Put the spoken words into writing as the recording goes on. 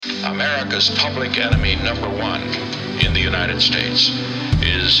America's public enemy number one in the United States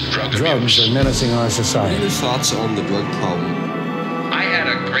is drug abuse. Drugs are menacing our society. What are your thoughts on the drug problem? I had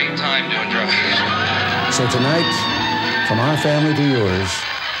a great time doing drugs. So tonight, from our family to yours,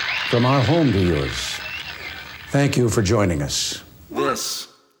 from our home to yours, thank you for joining us. This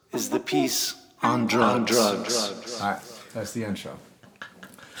is the Peace on Drugs. All right, that's the intro.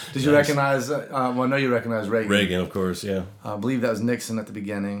 Did you recognize, well, I know you recognize Reagan. Reagan, of course, yeah. I believe that was Nixon at the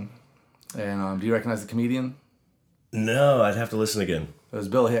beginning. And do you recognize the comedian? No, I'd have to listen again. It was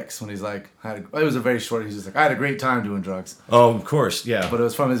Bill Hicks when he's like, it was a very short, he's just like, I had a great time doing drugs. Oh, of course, yeah. But it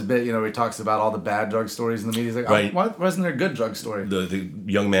was from his bit, where he talks about all the bad drug stories in the media. He's like, right. Why wasn't there a good drug story? The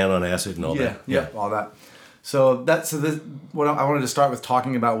young man on acid and all that. Yeah, all that. So what I wanted to start with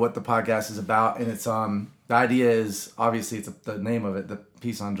talking about what the podcast is about, and it's the idea is obviously it's the name of it, the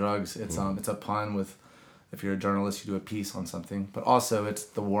Peace on Drugs. It's it's a pun with, if you're a journalist, you do a piece on something, but also it's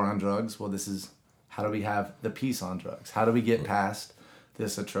the war on drugs. Well, this is how do we have the peace on drugs? How do we get past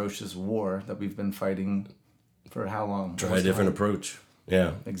this atrocious war that we've been fighting for how long? Try a different approach.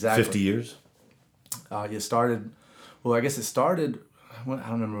 Yeah, exactly. 50 years. It started. I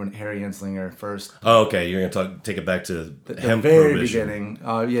don't remember when Harry Anslinger first. Oh, okay. You're gonna take it back to the hemp very prohibition.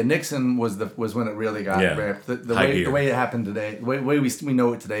 beginning. Nixon was when it really got ramped. The way it happened today, the way we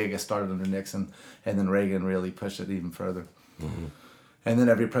know it today, I guess started under Nixon, and then Reagan really pushed it even further. Mm-hmm. And then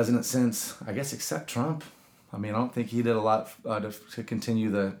every president since, I guess, except Trump. I mean, I don't think he did a lot to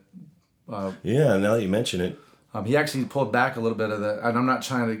continue the. Yeah, now that you mention it. He actually pulled back a little bit of and I'm not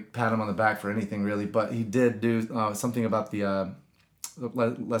trying to pat him on the back for anything really, but he did do something about the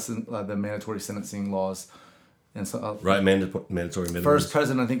mandatory sentencing laws, and so right, mandatory minimums. First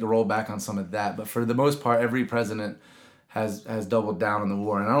president, I think, to roll back on some of that, but for the most part, every president has doubled down on the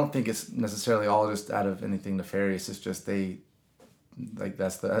war, and I don't think it's necessarily all just out of anything nefarious. It's just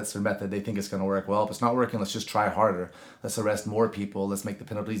that's their method. They think it's going to work. Well, if it's not working, let's just try harder. Let's arrest more people. Let's make the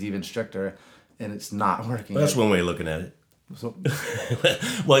penalties even stricter, and it's not working. Well, that's one way of looking at it. So,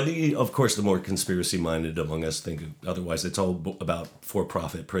 well, of course, the more conspiracy-minded among us think otherwise. It's all about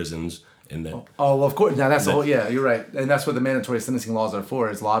for-profit prisons, and then. Oh, well, of course. Now that's the whole. Yeah, you're right, and that's what the mandatory sentencing laws are for.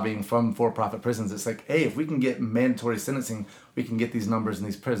 Is lobbying from for-profit prisons. It's like, hey, if we can get mandatory sentencing, we can get these numbers in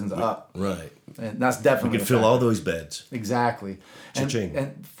these prisons up. Right. And that's definitely. We can fill all those beds. Exactly. Cha-ching.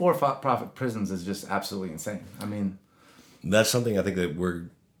 And for-profit prisons is just absolutely insane. I mean. That's something I think that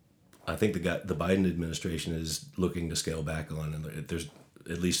I think the Biden administration is looking to scale back on, and there's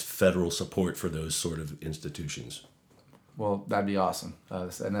at least federal support for those sort of institutions. Well, that'd be awesome,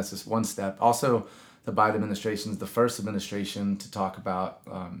 and that's just one step. Also, the Biden administration is the first administration to talk about,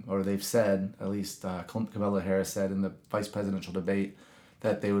 or they've said, at least Kamala Harris said in the vice presidential debate,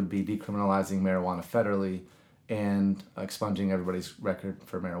 that they would be decriminalizing marijuana federally and expunging everybody's record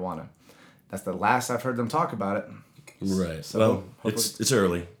for marijuana. That's the last I've heard them talk about it. Right. So well, it's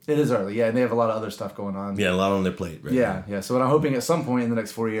early. It is early, yeah, and they have a lot of other stuff going on. Yeah, a lot on their plate right now. Yeah. So what I'm hoping at some point in the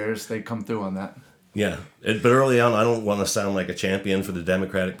next 4 years, they come through on that. Yeah, but early on, I don't want to sound like a champion for the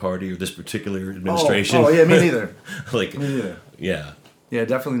Democratic Party or this particular administration. Oh yeah, me neither. Me neither. Yeah. Yeah,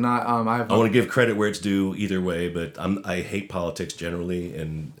 definitely not. I want to give credit where it's due either way, but I hate politics generally,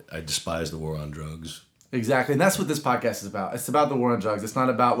 and I despise the war on drugs. Exactly, and that's what this podcast is about. It's about the war on drugs. It's not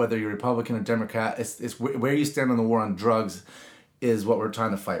about whether you're Republican or Democrat. It's where you stand on the war on drugs is what we're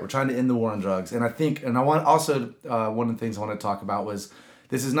trying to fight. We're trying to end the war on drugs. And I think, and I want also, one of the things I want to talk about was,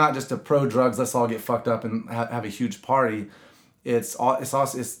 this is not just a pro-drugs, let's all get fucked up and have a huge party. It's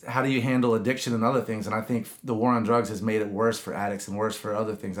how do you handle addiction and other things. And I think the war on drugs has made it worse for addicts and worse for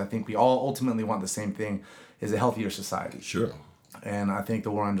other things. I think we all ultimately want the same thing, is a healthier society. Sure. And I think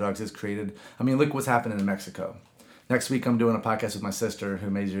the war on drugs has created, look what's happening in Mexico. Next week I'm doing a podcast with my sister who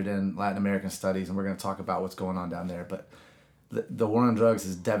majored in Latin American studies, and we're going to talk about what's going on down there. But the war on drugs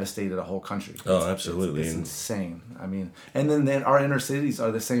has devastated a whole country. Oh, absolutely. It's insane. And then our inner cities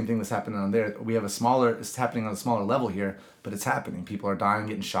are the same thing that's happening on there. We have it's happening on a smaller level here, but it's happening. People are dying,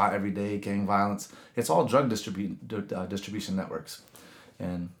 getting shot every day, gang violence. It's all drug distribution networks.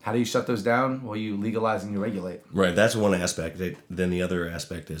 And how do you shut those down? Well, you legalize and you regulate. Right, that's one aspect. Then the other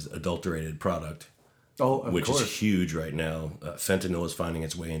aspect is adulterated product. Oh, of which course. is huge right now. Fentanyl is finding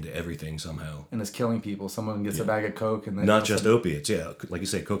its way into everything somehow. And it's killing people. Someone gets a bag of coke and not just opiates, yeah. Like you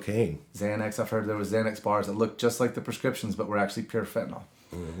say, cocaine. Xanax. I've heard there was Xanax bars that looked just like the prescriptions, but were actually pure fentanyl.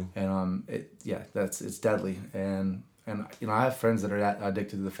 Mm-hmm. And it's deadly. And I have friends that are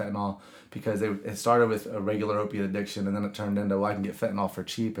addicted to the fentanyl because it started with a regular opiate addiction, and then it turned into, I can get fentanyl for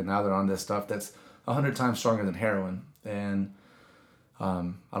cheap, and now they're on this stuff that's 100 times stronger than heroin. And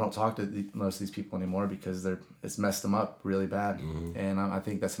I don't talk to most of these people anymore because it's messed them up really bad. And I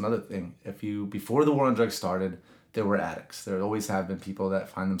think that's another thing. Before the war on drugs started, there were addicts. There always have been people that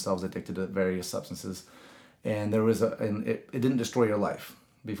find themselves addicted to various substances, and it didn't destroy your life.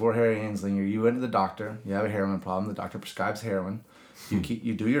 Before Harry Anslinger, you went to the doctor. You have a heroin problem. The doctor prescribes heroin.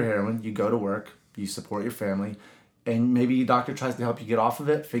 You do your heroin. You go to work. You support your family, and maybe your doctor tries to help you get off of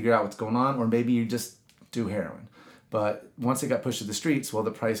it, figure out what's going on, or maybe you just do heroin. But once it got pushed to the streets, well,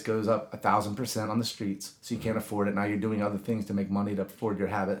 the price goes up 1,000% on the streets, so you can't afford it. Now you're doing other things to make money to afford your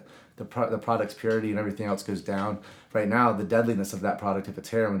habit. The product's purity and everything else goes down. Right now, the deadliness of that product, if it's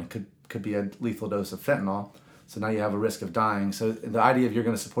heroin, it could be a lethal dose of fentanyl. So now you have a risk of dying. So the idea of you're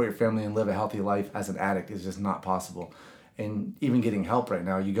going to support your family and live a healthy life as an addict is just not possible. And even getting help right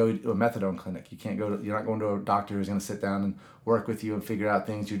now, you go to a methadone clinic. You're not going to a doctor who's going to sit down and work with you and figure out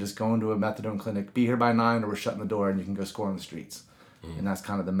things. You're just going to a methadone clinic. Be here by 9 or we're shutting the door and you can go score on the streets. And that's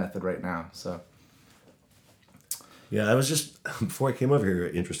kind of the method right now. So. Yeah, I was just, before I came over here,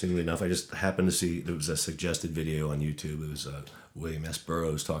 interestingly enough, I just happened to see, there was a suggested video on YouTube. It was William S.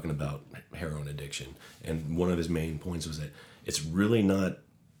 Burroughs talking about heroin addiction. And one of his main points was that it's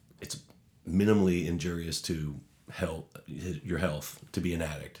minimally injurious to your health to be an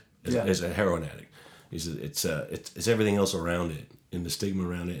addict, as a heroin addict. He said it's everything else around it, and the stigma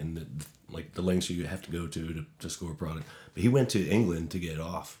around it, and the lengths you have to go to score a product. But he went to England to get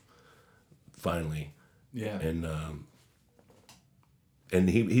off, finally. Yeah. And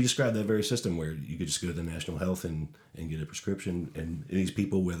he described that very system where you could just go to the National Health and get a prescription, and these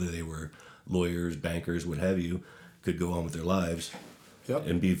people, whether they were lawyers, bankers, what have you, could go on with their lives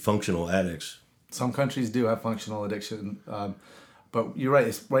and be functional addicts. Some countries do have functional addiction, but you're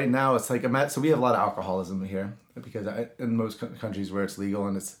right. Right now, it's like so we have a lot of alcoholism here because in most countries where it's legal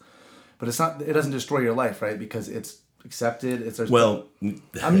but it's not. It doesn't destroy your life, right? Because it's accepted.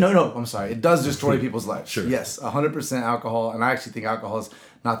 I'm sorry. It does destroy people's lives. Sure. Yes, 100% alcohol, and I actually think alcohol is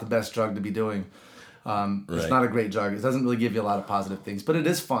not the best drug to be doing. It's not a great drug. It doesn't really give you a lot of positive things, but it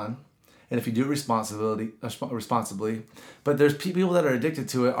is fun. And if you do it responsibly, but there's people that are addicted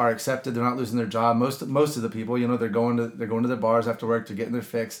to it are accepted. They're not losing their job. Most of the people, they're going to their bars after work. They're getting their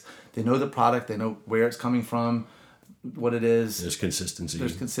fix. They know the product. They know where it's coming from, what it is. There's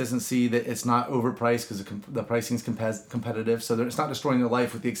consistency. That it's not overpriced because the pricing is competitive. So it's not destroying their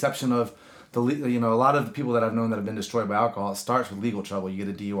life, with the exception of a lot of the people that I've known that have been destroyed by alcohol. It starts with legal trouble. You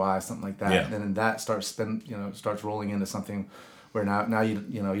get a DUI, something like that, and then that starts rolling into something. Where now you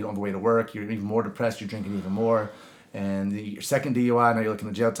don't have a way to work, you're even more depressed, you're drinking even more, and your second DUI, now you're looking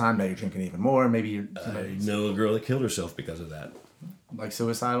at jail time, now you're drinking even more. Maybe you know a girl that killed herself because of that. Like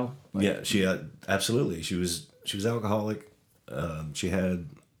suicidal? She absolutely. She was alcoholic. She had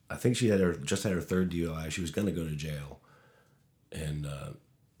just had her third DUI. She was going to go to jail, and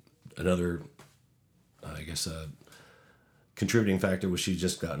another, contributing factor was she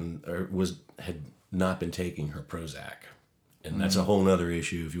just had not been taking her Prozac. And that's a whole other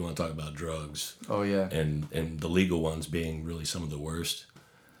issue if you want to talk about drugs. Oh, yeah. And the legal ones being really some of the worst.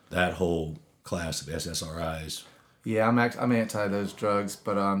 That whole class of SSRIs. Yeah, I'm anti those drugs,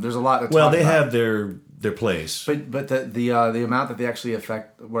 but there's a lot to talk about. Well, they have their place. But the amount that they actually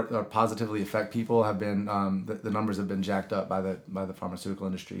affect or positively affect people have been the numbers have been jacked up by the pharmaceutical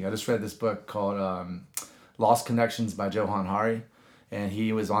industry. I just read this book called Lost Connections by Johan Hari. And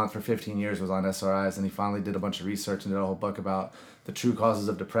he was on for 15 years, was on SRIs, and he finally did a bunch of research and did a whole book about the true causes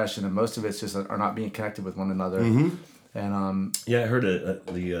of depression, and most of it's just are not being connected with one another. Mm-hmm. And I heard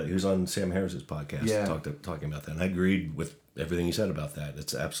he was on Sam Harris's podcast talking about that, and I agreed with everything he said about that.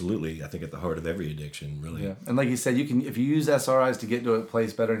 It's absolutely, I think, at the heart of every addiction, really. Yeah, and like he said, if you use SRIs to get to a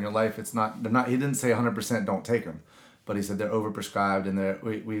place better in your life, they're not. He didn't say 100% don't take them. But he said they're overprescribed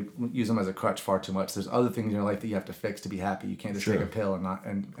and we use them as a crutch far too much. There's other things in your life that you have to fix to be happy. You can't just take a pill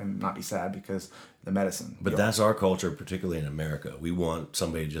and not be sad because the medicine. But that's our culture, particularly in America. We want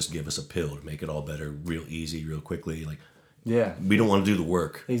somebody to just give us a pill to make it all better, real easy, real quickly. We don't want to do the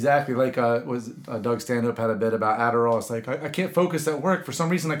work. Exactly. Doug Stanhope had a bit about Adderall. It's like I can't focus at work. For some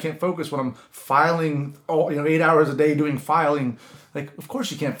reason, I can't focus when I'm filing 8 hours a day doing filing. Like, of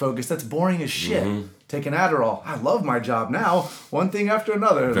course you can't focus. That's boring as shit. Mm-hmm. Taking Adderall. I love my job now. One thing after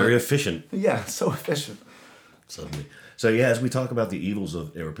another. Very efficient. Yeah, so efficient. Suddenly. So as we talk about the evils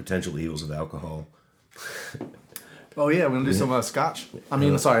or potential evils of alcohol. Oh yeah, we're gonna do some Scotch.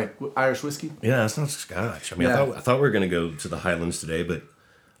 Irish whiskey. Yeah, it's not Scotch. I thought we were gonna go to the Highlands today, but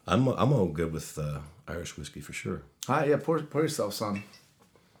I'm all good with Irish whiskey for sure. All right, yeah, pour yourself some.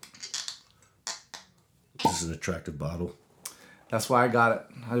 This is an attractive bottle. That's why I got it.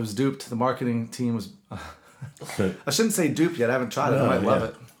 I was duped. The marketing team was I shouldn't say dupe yet. I haven't tried it. I might love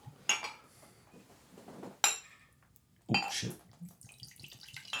it. Oh, shit.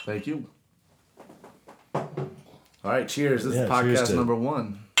 Thank you. All right, cheers. This is cheers podcast to number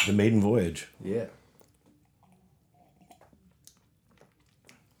 1. The maiden voyage. Yeah.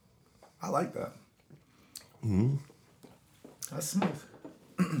 I like that. Mm-hmm. That's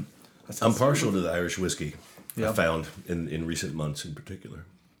smooth. I'm partial to the Irish whiskey. Yeah. I found in recent months in particular.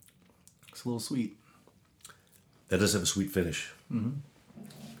 It's a little sweet. That does have a sweet finish. Mm-hmm.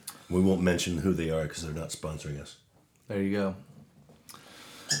 We won't mention who they are because they're not sponsoring us. There you go.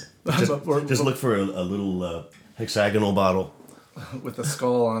 Just look for a little hexagonal bottle. With a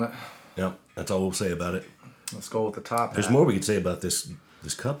skull on it. Yep, that's all we'll say about it. A skull with the top. There's more we could say about this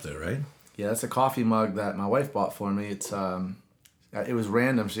cup though, right? Yeah, that's a coffee mug that my wife bought for me. It's it was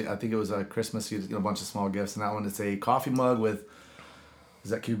random. I think it was a Christmas. She a bunch of small gifts, and that one it's a coffee mug with,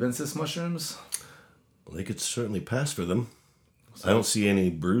 is that cubensis mushrooms? Well, they could certainly pass for them. I don't see any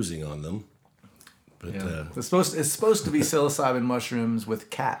bruising on them. But yeah. It's supposed to be psilocybin mushrooms with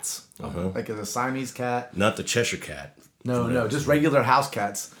cats, like as a Siamese cat. Not the Cheshire cat. No, just regular house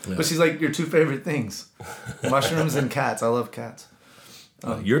cats. Yeah. But she's like, your 2 favorite things, mushrooms and cats. I love cats.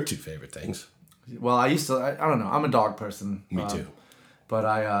 Your 2 favorite things. Well, I used to. I don't know. I'm a dog person. Me too. But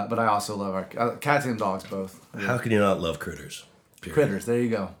I also love our cats and dogs both. Yeah. How can you not love critters? Period. Critters. There you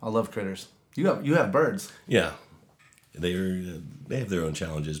go. I love critters. You have birds. Yeah, they have their own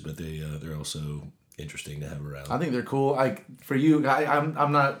challenges, but they're also interesting to have around. I think they're cool. For you,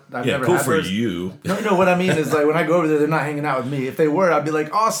 I'm not. I've never cool had for birds. you. No. What I mean is like when I go over there, they're not hanging out with me. If they were, I'd be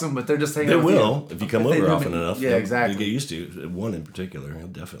like awesome. But they're just hanging. out with you. If you come over often enough. Yeah, exactly. You get used to one in particular. He'll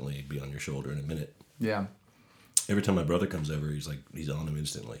definitely be on your shoulder in a minute. Yeah. Every time my brother comes over, he's on him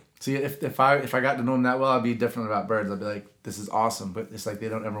instantly. See, if I got to know him that well, I'd be different about birds. I'd be like, this is awesome, but it's like they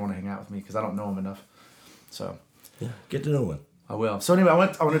don't ever want to hang out with me because I don't know them enough. So. Yeah, get to know one. I will. So anyway, I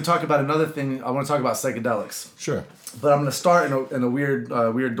want to talk about another thing. I want to talk about psychedelics. Sure. But I'm going to start in a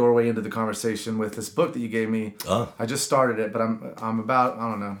weird doorway into the conversation with this book that you gave me. I just started it, but I'm about, I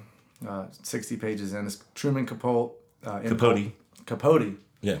don't know, 60 pages in. It's Truman Capote. Capote.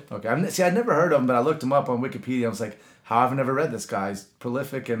 Yeah. Okay. I'd never heard of him, but I looked him up on Wikipedia. I was like, how I've never read this guy. He's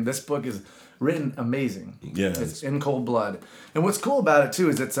prolific, and this book is written amazing. Yeah. It's in cold blood. And what's cool about it, too,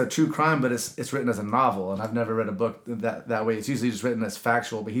 is it's a true crime, but it's written as a novel, and I've never read a book that way. It's usually just written as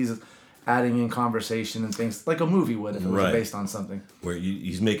factual, but he's adding in conversation and things like a movie would if it was based on something. Where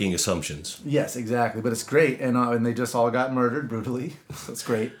he's making assumptions. Yes, exactly. But it's great, and they just all got murdered brutally. So it's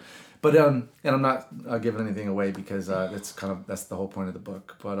great. But and I'm not giving anything away because that's the whole point of the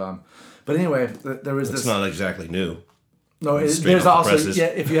book. But anyway, there was this. It's not exactly new. No, there's also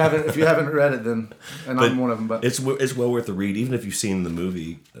if you haven't read it, then I'm one of them. But it's well worth the read, even if you've seen the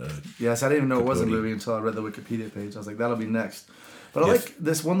movie. Yes, I didn't even know it was a movie until I read the Wikipedia page. I was like, that'll be next. But I like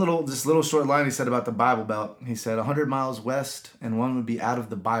this little short line he said about the Bible Belt. He said 100 miles west, and one would be out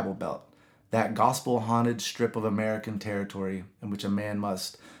of the Bible Belt, that gospel-haunted strip of American territory in which a man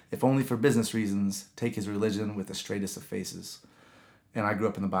must, if only for business reasons, take his religion with the straightest of faces. And I grew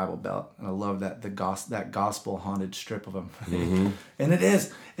up in the Bible Belt, and I love that that gospel-haunted strip of them. Mm-hmm. And it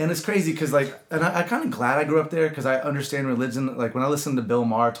is, and it's crazy because and I'm kind of glad I grew up there because I understand religion. Like when I listen to Bill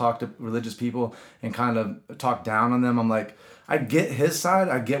Maher talk to religious people and kind of talk down on them, I'm like, I get his side.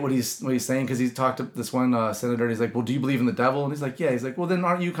 I get what he's saying because he talked to this one senator. And he's like, well, do you believe in the devil? And he's like, yeah. He's like, well, then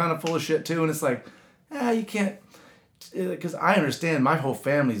aren't you kind of full of shit too? And it's like, you can't. Because I understand my whole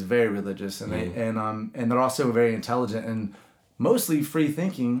family's very religious and they're also very intelligent and mostly free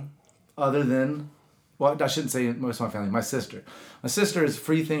thinking, other than, well, I shouldn't say most of my family. My sister is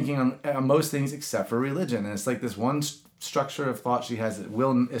free thinking on most things except for religion, and it's like this one structure of thought she has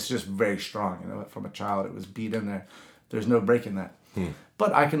it's just very strong. From a child, it was beat in there. There's no breaking that.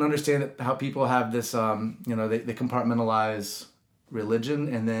 But I can understand how people have this. They compartmentalize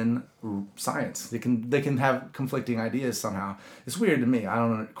religion and then science. They can have conflicting ideas somehow. It's weird to me. I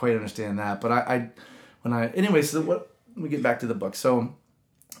don't quite understand that. But anyway. So let me get back to the book. So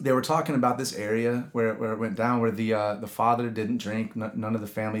they were talking about this area where it went down, where the father didn't drink, none of the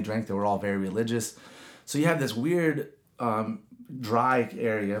family drank. They were all very religious. So you have this weird dry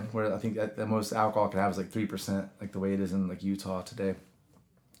area where I think the most alcohol could have is like 3%, like the way it is in like Utah today.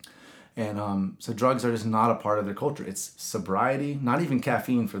 And so drugs are just not a part of their culture. It's sobriety, not even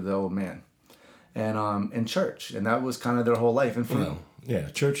caffeine for the old man, and church, and that was kind of their whole life.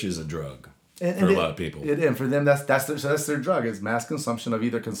 And church is a drug for a lot of people. And for them, that's their drug. It's mass consumption of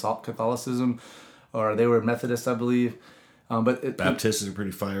either Catholicism, or they were Methodists, I believe. Baptists are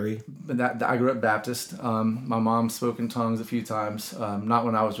pretty fiery. But I grew up Baptist. My mom spoke in tongues a few times. Not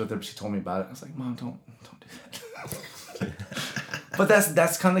when I was with her, but she told me about it. I was like, Mom, don't do But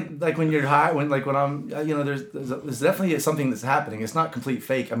that's kind of like when you're high, when I'm, there's definitely something that's happening. It's not complete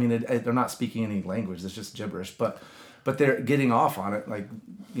fake. I mean, they're not speaking any language. It's just gibberish. But they're getting off on it. Like,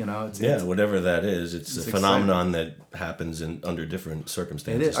 it's whatever that is. It's a phenomenon that happens under different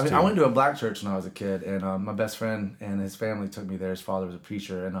circumstances. It is. I mean, I went to a black church when I was a kid, and my best friend and his family took me there. His father was a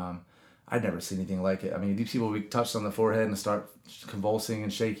preacher, and I'd never seen anything like it. I mean, these people would be touched on the forehead and start convulsing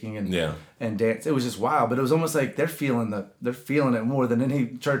and shaking and dance. It was just wild, but it was almost like they're feeling it more than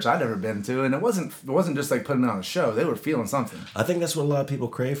any church I'd ever been to. And it wasn't just like putting on a show. They were feeling something. I think that's what a lot of people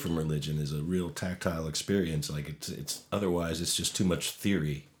crave from religion, is a real tactile experience. Like it's otherwise it's just too much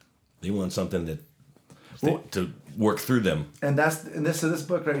theory. They want something to work through them. And this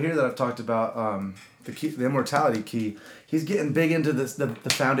book right here that I've talked about, the immortality key. He's getting big into this the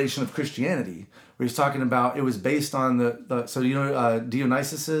foundation of Christianity, where he's talking about it was based on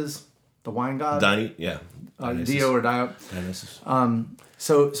Dionysus is the wine god. Dio or Dio. Dionysus.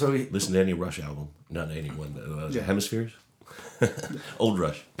 So he listen to any Rush album, not any one. Hemispheres. Old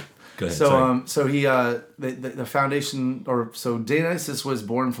Rush. Go ahead. So he the foundation, so Dionysus was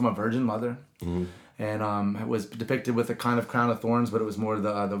born from a virgin mother. Mm-hmm. And was depicted with a kind of crown of thorns, but it was more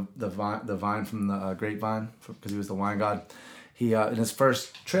the vine from the grapevine, because he was the wine god. He and his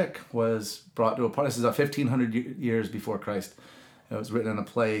first trick was brought to a party. This is 1,500 years before Christ. It was written in a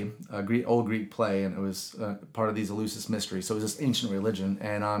play, old Greek play, and it was part of these Eleusis mysteries. So it was this ancient religion,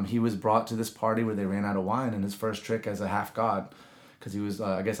 and he was brought to this party where they ran out of wine, and his first trick as a half god, because he was,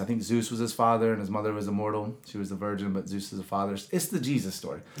 I think Zeus was his father and his mother was immortal. She was the virgin, but Zeus is the father. It's the Jesus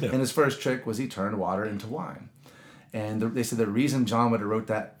story. Yeah. And his first trick was he turned water into wine. And they said the reason John would have wrote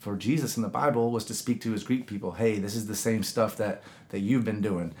that for Jesus in the Bible was to speak to his Greek people. Hey, this is the same stuff that you've been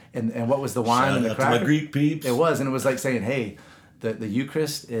doing. And what was the wine and the cracker? To my Greek peeps. It was, and it was like saying, hey, the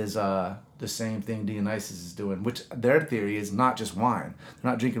Eucharist is the same thing Dionysus is doing, which their theory is not just wine.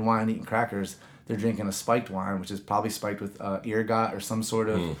 They're not drinking wine and eating crackers. They're drinking a spiked wine, which is probably spiked with ergot or some sort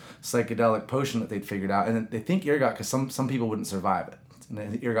of psychedelic potion that they'd figured out. And they think ergot because some people wouldn't survive it.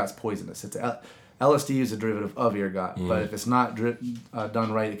 And ergot's poisonous. LSD is a derivative of ergot, but if it's not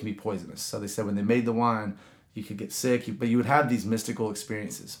done right, it can be poisonous. So they said when they made the wine, you could get sick, but you would have these mystical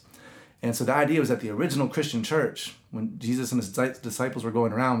experiences. And so the idea was that the original Christian church, when Jesus and his disciples were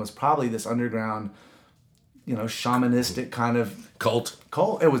going around, was probably this underground, shamanistic kind of cult.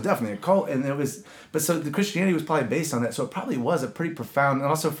 It was definitely a cult, and but so the Christianity was probably based on that. So it probably was a pretty profound, and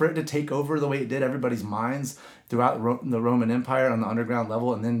also for it to take over the way it did everybody's minds throughout the Roman Empire on the underground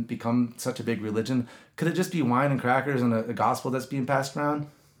level, and then become such a big religion. Could it just be wine and crackers and a gospel that's being passed around?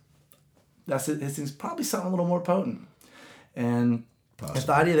 It's probably something a little more potent, and it's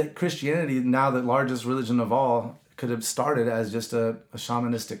the idea that Christianity, now the largest religion of all, could have started as just a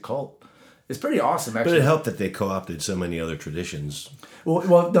shamanistic cult. It's pretty awesome, actually. But it helped that they co-opted so many other traditions.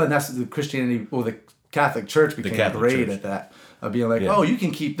 Well, no, and that's the Christianity. Well, the Catholic Church became great at that, of being like, oh, you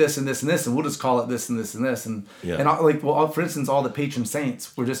can keep this and this and this, and we'll just call it this and this and this, and for instance, all the patron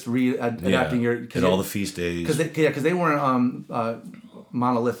saints were just adapting and all the feast days because they weren't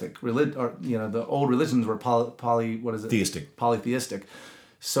monolithic. The old religions were polytheistic.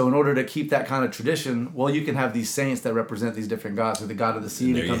 So in order to keep that kind of tradition, you can have these saints that represent these different gods. So the god of the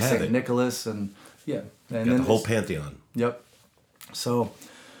sea becomes Saint Nicholas, and and then the whole pantheon. Yep. So,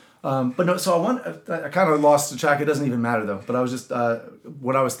 but no. So I kind of lost the track. It doesn't even matter though. But I was just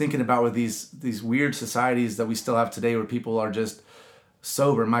what I was thinking about with these weird societies that we still have today, where people are just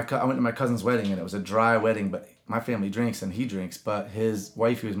sober. I went to my cousin's wedding, and it was a dry wedding, but my family drinks and he drinks. But his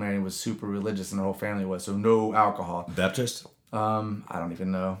wife he was marrying was super religious, and her whole family was, so no alcohol. Baptist. I don't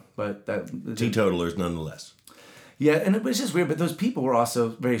even know, but teetotalers nonetheless. Yeah, and it was just weird. But those people were also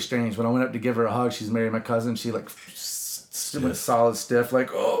very strange. When I went up to give her a hug, she's married my cousin. She went solid stiff,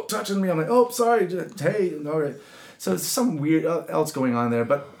 like, oh, touching me. I'm like, oh, sorry, hey, all right. So there's some weird else going on there.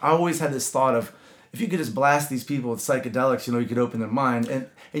 But I always had this thought of, if you could just blast these people with psychedelics, you could open their mind. And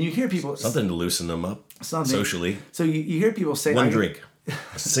you hear people something to loosen them up socially. So you hear people say one drink,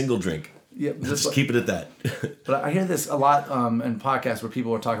 a single drink. Yeah, just keep it at that. But I hear this a lot in podcasts where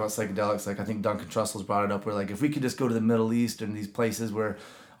people are talking about psychedelics. Like I think Duncan Trussell's brought it up, where like if we could just go to the Middle East and these places where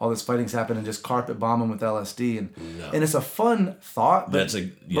all this fighting's happened and just carpet bomb them with LSD, and it's a fun thought. But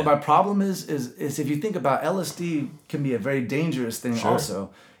but my problem is if you think about LSD can be a very dangerous thing. Sure.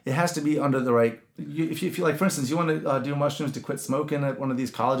 Also, it has to be under the right. If you like, for instance, you want to do mushrooms to quit smoking at one of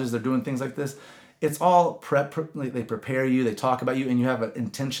these colleges, they're doing things like this. It's all they prepare you, they talk about you, and you have an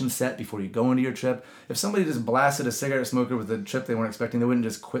intention set before you go into your trip. If somebody just blasted a cigarette smoker with a trip they weren't expecting, they wouldn't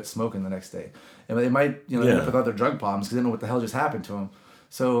just quit smoking the next day. And they might end up with other drug problems because they don't know what the hell just happened to them.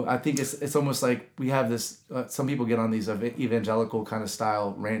 So I think it's almost like we have this. Some people get on these evangelical kind of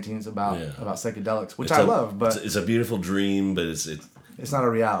style rantings about psychedelics, which I love. But it's a beautiful dream, but it's not a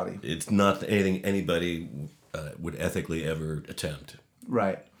reality. It's not anything anybody would ethically ever attempt.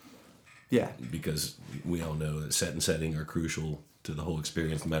 Right. Yeah. Because we all know that set and setting are crucial to the whole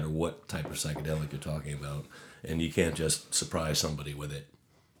experience, no matter what type of psychedelic you're talking about, and you can't just surprise somebody with it.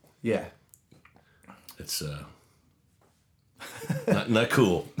 Yeah. It's not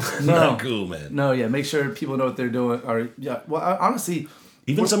cool. No. Not cool, man. No, yeah. Make sure people know what they're doing. Or honestly,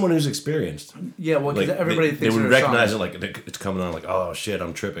 even someone who's experienced. Yeah, well, because everybody thinks they would they're recognize it like it's coming on. Like, oh shit,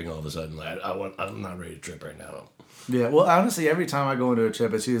 I'm tripping all of a sudden. Like, I'm not ready to trip right now. Yeah, well, honestly, every time I go into a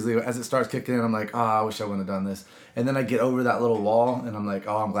trip, it's usually as it starts kicking in, I'm like, I wish I wouldn't have done this, and then I get over that little wall, and I'm like,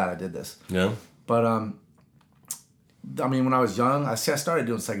 I'm glad I did this. Yeah. But I mean, when I was young, I started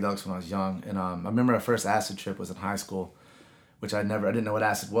doing psychedelics when I was young, and I remember my first acid trip was in high school, which I didn't know what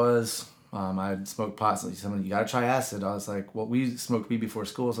acid was. I had smoked pot, so someone, you gotta try acid. I was like, well, we smoked weed before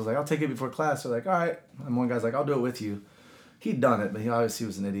school, so I was like, I'll take it before class. They're like, all right. And one guy's like, I'll do it with you. He'd done it, but he obviously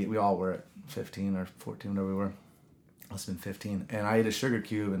was an idiot. We all were at 15 or 14, whatever we were. Must have been 15. And I ate a sugar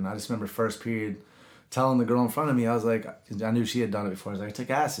cube, and I just remember first period telling the girl in front of me, I was like, I knew she had done it before. I was like, I took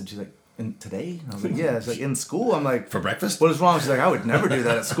acid. She's like, today? I was like, yeah. It's like, in school? I'm like, for breakfast? What is wrong? She's like, I would never do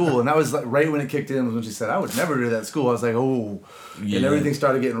that at school. And that was like right when it kicked in was when she said, I would never do that at school. I was like, oh. Yeah. And everything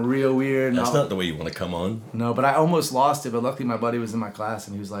started getting real weird. That's not the way you want to come on. No, but I almost lost it. But luckily my buddy was in my class,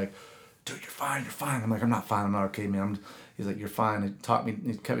 and he was like, dude, you're fine. I'm like, I'm not fine. I'm not okay, man. He's like, you're fine.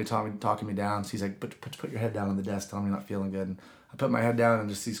 He kept talking me down. So he's like, put your head down on the desk. Tell me you're not feeling good. And I put my head down and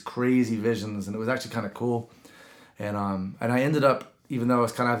just these crazy visions, and it was actually kind of cool. And I ended up, even though I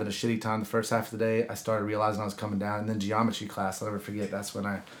was kind of having a shitty time the first half of the day, I started realizing I was coming down. And then geometry class, I'll never forget, that's when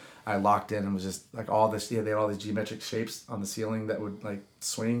I locked in and was just like all this, they had all these geometric shapes on the ceiling that would like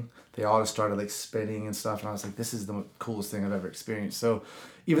swing. They all just started like spinning and stuff. And I was like, this is the coolest thing I've ever experienced. So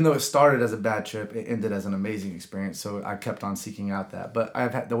even though it started as a bad trip, it ended as an amazing experience. So I kept on seeking out that. But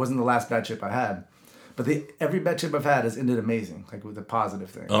that wasn't the last bad trip I had. But every bad trip I've had has ended amazing, like with a positive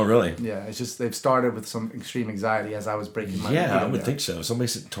thing. Oh, really? Yeah, it's just they've started with some extreme anxiety as I was breaking my I would think so.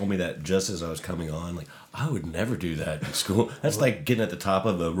 Somebody told me that just as I was coming on. Like, I would never do that in school. That's like getting at the top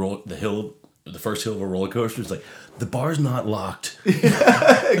of the hill, the first hill of a roller coaster. It's like, the bar's not locked.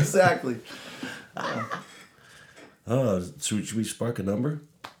 Yeah, exactly. Should we spark a number?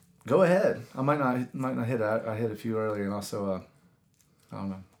 Go ahead. I might not hit it. I hit a few earlier, and also, I don't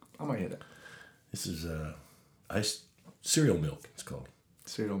know. I might hit it. This is iced cereal milk, it's called.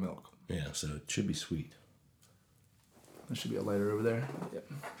 Cereal milk. Yeah, so it should be sweet. There should be a lighter over there.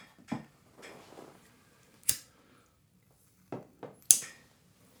 Yep.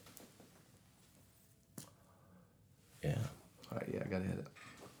 Yeah. All right, yeah, I gotta hit it.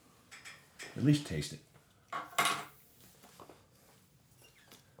 At least taste it.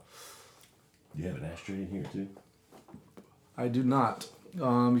 Do you have an ashtray in here too? I do not.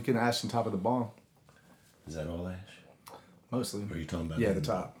 You can ash on top of the ball. Is that all ash? Mostly. Or are you talking about the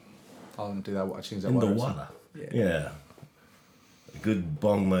top? I'll do that. I change that in water. the water. Yeah. A good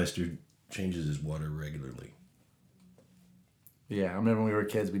bongmeister changes his water regularly. Yeah, I remember when we were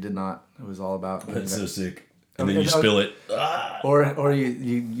kids, we did not. It was all about. That's so sick. And then you spill it. Or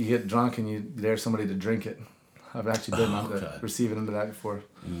you get drunk and you dare somebody to drink it. I've actually been on the receiving end of that before.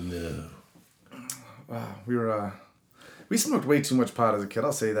 No. We smoked way too much pot as a kid.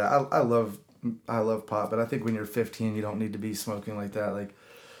 I'll say that. I love pot, but I think when you're 15, you don't need to be smoking like that. Like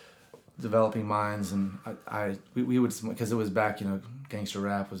developing minds, and we would smoke because it was back. Gangster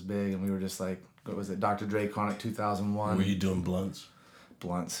rap was big, and we were just like, what was it? Dr. Dre, Chronic 2001. Were you doing blunts?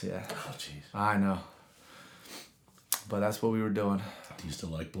 Blunts, yeah. Oh, jeez. I know. But that's what we were doing. Do you still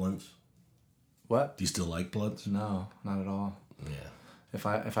like blunts? What? Do you still like blunts? No, not at all. Yeah. If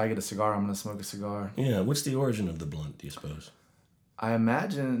I get a cigar, I'm gonna smoke a cigar. Yeah. What's the origin of the blunt, do you suppose? I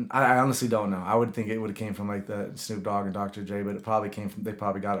imagine. I honestly don't know. I would think it would have came from like the Snoop Dogg and Dr. Dre, but it probably came from. They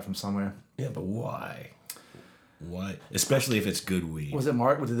probably got it from somewhere. Yeah, but why? Why? Especially if it's good weed. Was it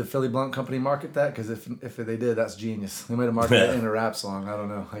did the Philly Blunt Company market that? Because if they did, that's genius. They might have marketed it in a rap song. I don't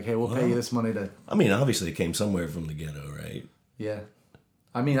know. Like, hey, we'll pay you this money to. I mean, obviously it came somewhere from the ghetto, right? Yeah.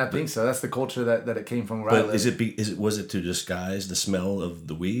 I mean, I think so. That's the culture that it came from where I live. Was it to disguise the smell of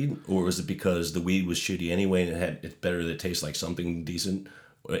the weed, or was it because the weed was shitty anyway and it's better that it tastes like something decent,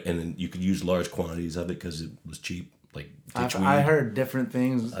 and then you could use large quantities of it because it was cheap, like ditch weed? I heard different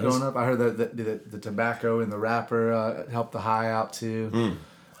things growing up. I heard that the tobacco in the wrapper helped the high out too.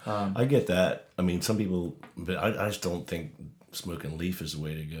 I get that. I mean, some people, but I just don't think smoking leaf is the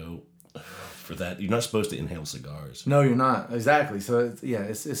way to go. for that. You're not supposed to inhale cigars. No, you're not. Exactly. So,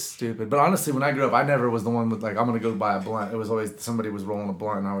 it's stupid. But honestly, when I grew up, I never was the one with, like, I'm going to go buy a blunt. It was always somebody was rolling a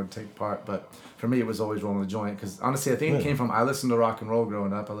blunt and I would take part. But for me, it was always rolling a joint. Because, honestly, I think it came from, I listened to rock and roll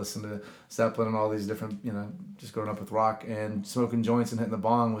growing up. I listened to Zeppelin and all these different, just growing up with rock. And smoking joints and hitting the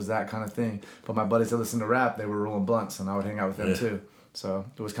bong was that kind of thing. But my buddies that listened to rap, they were rolling blunts. And I would hang out with them, too. So,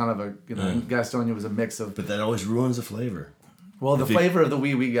 it was kind of a, Gastonia was a mix of... But that always ruins the flavor. Well, the flavor of the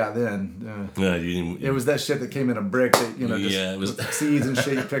weed we got then, it was that shit that came in a brick that, it was seeds and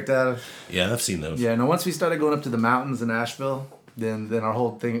shit you picked out of. Yeah, I've seen those. Yeah, no, once we started going up to the mountains in Asheville, then our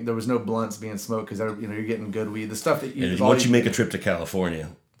whole thing, there was no blunts being smoked because, you're getting good weed. The stuff that you... Once you make a trip to California,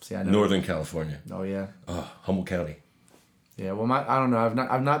 I know. Northern California. Oh, yeah. Humboldt County. Yeah, well, I don't know.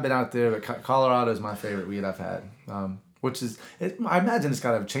 I've not been out there, but Colorado is my favorite weed I've had. Which is, I imagine it's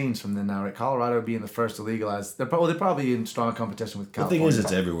got to have changed from then now, right? Colorado being the first to legalize. They're probably in strong competition with California. The thing is,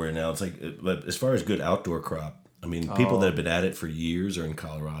 it's everywhere now. It's like, but as far as good outdoor crop, I mean, people that have been at it for years are in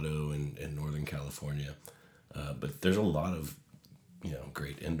Colorado and Northern California. But there's a lot of,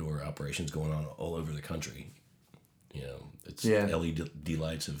 great indoor operations going on all over the country. It's LED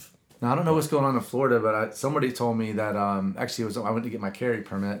lights of... Now, I don't know what's going on in Florida, but somebody told me that actually I went to get my carry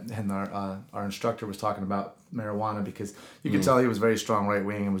permit, and our instructor was talking about marijuana because you could tell he was very strong right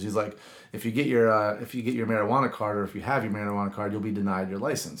wing, and he's like, if you get your marijuana card, or if you have your marijuana card, you'll be denied your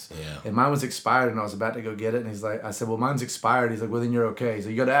license. Yeah. And mine was expired, and I was about to go get it, and he's like, I said, well, mine's expired. He's like, well, then you're okay. He's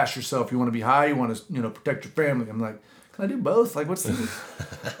like, you got to ask yourself, you want to be high, you want to protect your family. I'm like, can I do both? Like, what's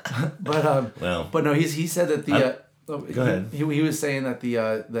the... But no, he said that the. Go ahead. He was saying that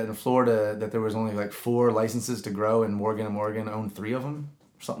that in Florida that there was only like 4 licenses to grow, and Morgan & Morgan owned 3 of them,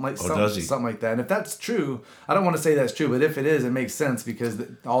 something like that. And if that's true, I don't want to say that's true, but if it is, it makes sense because they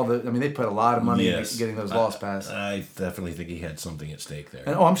put a lot of money into getting those laws passed. I definitely think he had something at stake there.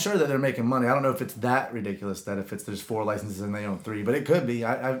 And I'm sure that they're making money. I don't know if it's that ridiculous that if there's 4 licenses and they own 3, but it could be.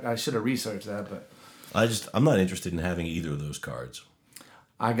 I should have researched that, but I'm not interested in having either of those cards.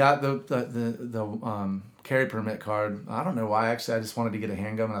 I got the carry permit card. I don't know why. Actually, I just wanted to get a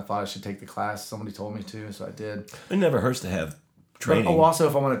handgun, and I thought I should take the class. Somebody told me to, so I did. It never hurts to have training. But also,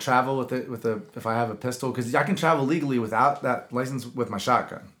 if I want to travel if I have a pistol, because I can travel legally without that license with my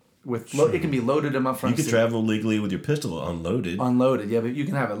shotgun. It can be loaded in my front seat. You can travel legally with your pistol unloaded. Unloaded, yeah, but you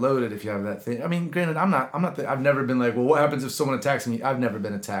can have it loaded if you have that thing. I mean, granted, I've never been like, well, what happens if someone attacks me? I've never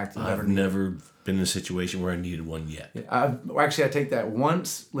been attacked. I've never been in a situation where I needed one yet. Yeah, I take that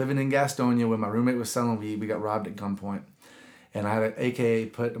once living in Gastonia when my roommate was selling weed. We got robbed at gunpoint, and I had an AKA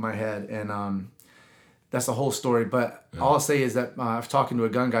put in my head, and that's the whole story. But all I'll say is that I was talking to a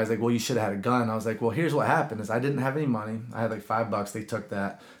gun guy. He's like, well, you should have had a gun. I was like, well, here's what happened is I didn't have any money. I had like $5. They took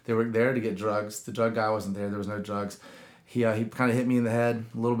that. They were there to get drugs. The drug guy wasn't there. There was no drugs. He kind of hit me in the head,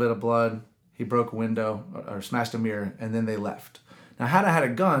 a little bit of blood. He broke a window or smashed a mirror, and then they left. Now, had I had a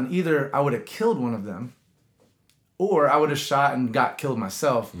gun, either I would have killed one of them, or I would have shot and got killed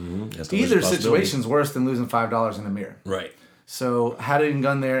myself. Mm-hmm. Either situation's worse than losing $5 in a mirror. Right. So having a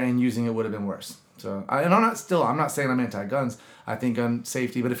gun there and using it would have been worse. So, I'm not saying I'm anti-guns. I think gun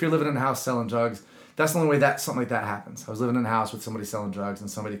safety. But if you're living in a house selling drugs, that's the only way that something like that happens. I was living in a house with somebody selling drugs, and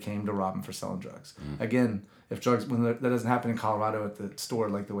somebody came to rob him for selling drugs. Mm. Again, that doesn't happen in Colorado at the store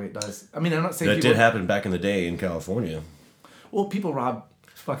like the way it does. I mean, I'm not saying that did happen back in the day in California. Well, people hold up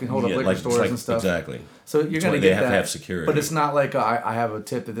liquor stores and stuff. Exactly. So you're going to get that. They have to have security. But it's not like I have a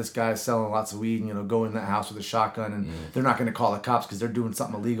tip that this guy's selling lots of weed and, go in that house with a shotgun and they're not going to call the cops because they're doing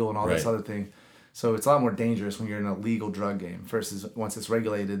something illegal and all this other thing. So it's a lot more dangerous when you're in a legal drug game versus once it's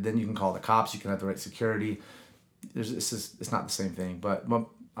regulated, then you can call the cops, you can have the right security. It's not the same thing. But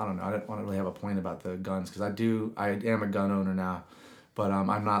I don't know. I don't want to really have a point about the guns because I am a gun owner now. But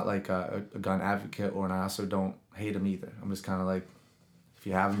I'm not like a gun advocate, and I also don't hate them either. I'm just kind of like, if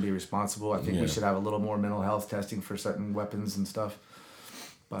you have them, be responsible. I think we should have a little more mental health testing for certain weapons and stuff.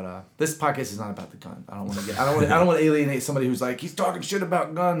 But this podcast is not about the gun. I don't want to alienate somebody who's like, he's talking shit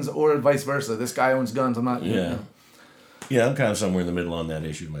about guns, or vice versa. This guy owns guns. I'm not. Yeah. Yeah, I'm kind of somewhere in the middle on that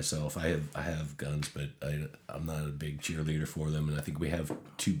issue myself. I have guns, but I'm not a big cheerleader for them, and I think we have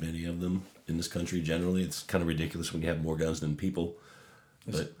too many of them in this country. Generally, it's kind of ridiculous when you have more guns than people.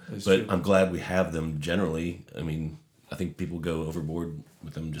 But I'm glad we have them generally. I mean, I think people go overboard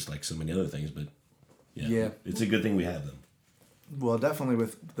with them just like so many other things, but it's a good thing we have them. Well, definitely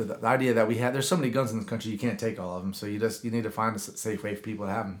with the idea that there's so many guns in this country, you can't take all of them. So you need to find a safe way for people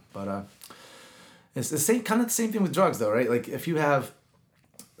to have them. But it's the same thing with drugs, though, right? Like if you have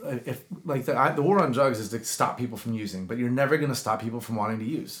if like the war on drugs is to stop people from using, but you're never going to stop people from wanting to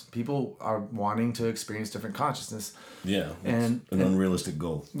use. People are wanting to experience different consciousness. Yeah, and an unrealistic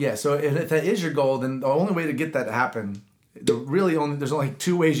goal. Yeah, so if that is your goal, then the only way to get that to happen, there's only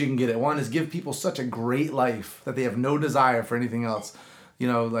 2 ways you can get it. One is give people such a great life that they have no desire for anything else. You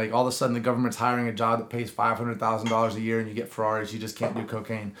know, like all of a sudden the government's hiring a job that pays $500,000 a year and you get Ferraris, you just can't do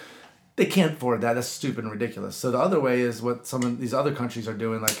cocaine. They can't afford that. That's stupid and ridiculous. So the other way is what some of these other countries are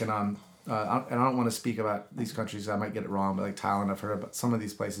doing, like in, and I don't want to speak about these countries, I might get it wrong, but like Thailand, I've heard about some of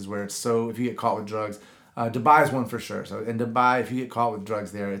these places where it's so, if you get caught with drugs, Dubai is one for sure. So in Dubai, if you get caught with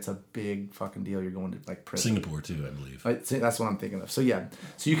drugs there, it's a big fucking deal. You're going to like prison. Singapore too, I believe. Right, that's what I'm thinking of. So yeah,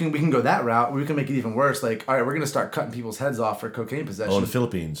 so we can go that route, or we can make it even worse. Like, all right, we're gonna start cutting people's heads off for cocaine possession. Oh, in the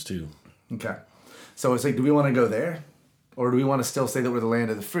Philippines too. Okay, so it's like, do we want to go there, or do we want to still say that we're the land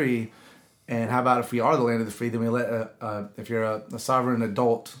of the free? And how about if we are the land of the free, then we let if you're a sovereign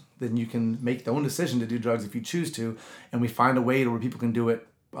adult, then you can make the own decision to do drugs if you choose to, and we find a way to where people can do it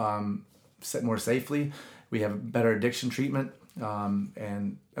more safely. We have better addiction treatment,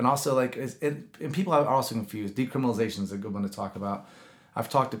 and also like and people are also confused. Decriminalization is a good one to talk about. I've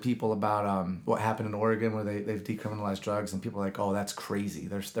talked to people about what happened in Oregon where they've decriminalized drugs, and people are like, "Oh, that's crazy.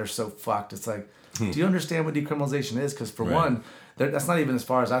 They're so fucked." It's like, do you understand what decriminalization is? Because for one, that's not even as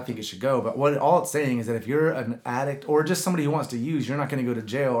far as I think it should go. But all it's saying is that if you're an addict or just somebody who wants to use, you're not going to go to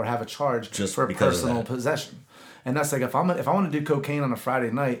jail or have a charge just for personal possession. And that's like, if I want to do cocaine on a Friday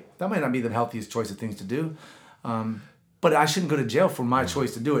night, that might not be the healthiest choice of things to do. But I shouldn't go to jail for my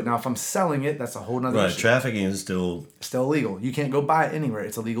choice to do it. Now, if I'm selling it, that's a whole nother issue. Trafficking is still illegal. You can't go buy it anywhere.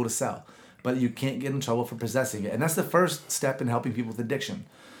 It's illegal to sell. But you can't get in trouble for possessing it. And that's the first step in helping people with addiction.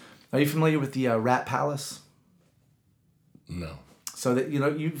 Are you familiar with the Rat Palace? No. So that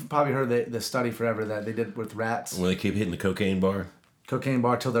you've probably heard the study forever that they did with rats. Where they keep hitting the cocaine bar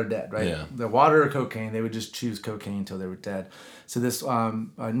till they're dead, right? Yeah. The water or cocaine, they would just choose cocaine until they were dead. So this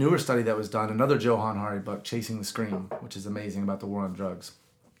a newer study that was done, another Johann Hari book, Chasing the Scream, which is amazing about the war on drugs.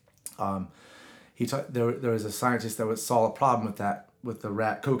 There was a scientist that saw a problem with that, with the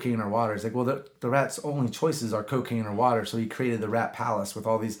rat, cocaine or water. He's like, well, the rat's only choices are cocaine or water. So he created the Rat Palace with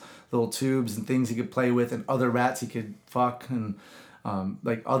all these little tubes and things he could play with, and other rats he could fuck, and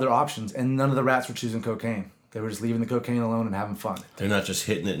like other options. And none of the rats were choosing cocaine. They were just leaving the cocaine alone and having fun. They're not just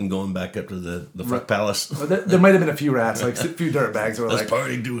hitting it and going back up to the fuck palace. There might have been a few rats, like a few dirtbags who were Let's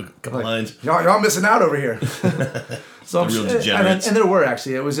party, do a couple lines. Y'all missing out over here. So real degenerates. And there were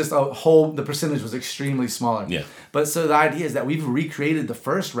actually. It was just the percentage was extremely smaller. Yeah. But so the idea is that we've recreated the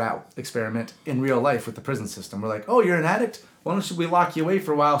first rat experiment in real life with the prison system. We're like, oh, you're an addict? Why don't we lock you away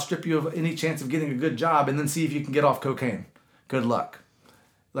for a while, strip you of any chance of getting a good job, and then see if you can get off cocaine? Good luck.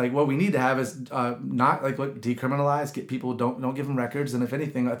 Like, what we need to have is not like decriminalize, get people, don't give them records, and if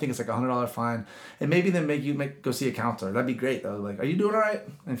anything, I think it's like $100 fine, and maybe then go see a counselor. That'd be great though. Like, are you doing all right?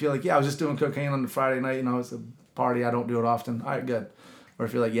 And if you're like, yeah, I was just doing cocaine on the Friday night, it's a party, I don't do it often. All right, good. Or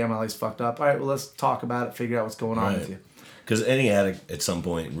if you're like, yeah, my life's fucked up. All right, well, let's talk about it, figure out what's going on with you. Because any addict at some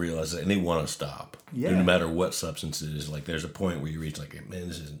point realizes that, and they want to stop. Yeah. No matter what substance it is, like there's a point where you reach like, man,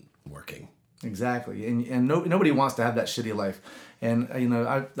 this isn't working. Exactly, and nobody wants to have that shitty life. And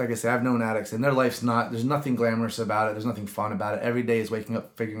like I said, I've known addicts, and their life's there's nothing glamorous about it. There's nothing fun about it. Every day is waking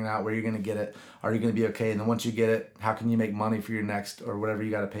up, figuring out where you're going to get it. Are you going to be okay? And then once you get it, how can you make money for your next or whatever you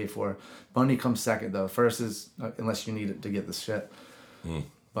got to pay for? Money comes second, though. First is unless you need it to get this shit.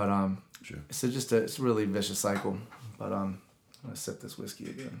 But sure. So it's a really vicious cycle. But I'm gonna sip this whiskey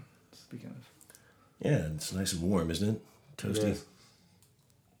again. Speaking of. Yeah, it's nice and warm, isn't it? Toasty. It is.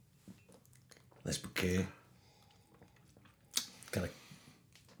 Nice bouquet. Kind of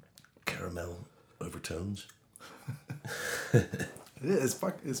caramel overtones. It is.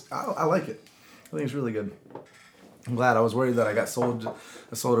 I like it. I think it's really good. I'm glad. I was worried that I sold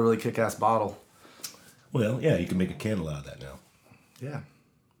a really kick-ass bottle. Well, yeah, you can make a candle out of that now.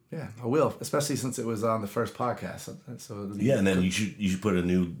 Yeah, I will, especially since it was on the first podcast. So and then you should put a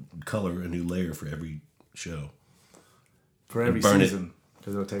new color, a new layer for every show. For every season.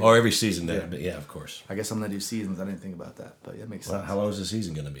 Or every season, but yeah, of course. I guess I'm gonna do seasons. I didn't think about that, but yeah, it makes sense. How long is the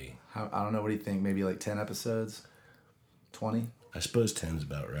season gonna be? I don't know. What do you think? Maybe like 10 episodes, 20. I suppose 10's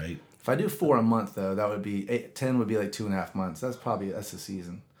about right. If I do 4 a month, though, that would be 10 would be like 2.5 months. That's a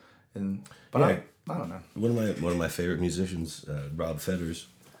season. But I don't know. One of my favorite musicians, Rob Fetters,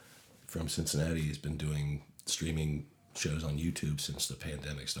 from Cincinnati, has been doing streaming shows on YouTube since the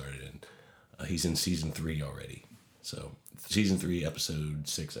pandemic started, and he's in season 3 already. So season 3, episode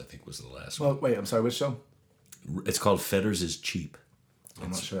 6, I think was the last one. Well, wait, I'm sorry, which show? It's called Fetters is Cheap. I'm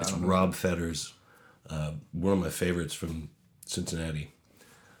not sure. It's Rob Fetters, one of my favorites from Cincinnati.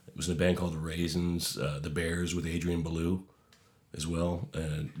 It was in a band called the Raisins, the Bears with Adrian Ballou as well,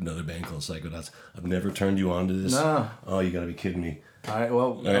 and another band called Psychonauts. I've never turned you on to this. No. Oh, you gotta be kidding me. All right,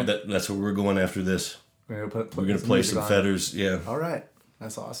 well. All right, that's what we're going after this. We're going to play some Fetters, yeah. All right,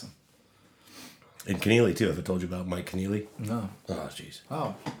 that's awesome. And Keneally, too. Have I told you about Mike Keneally? No. Oh, jeez.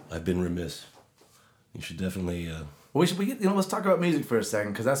 Oh. I've been remiss. You should definitely... let's talk about music for a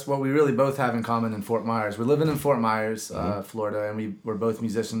second, because that's what we really both have in common in Fort Myers. We're living in Fort Myers, Florida, and we're both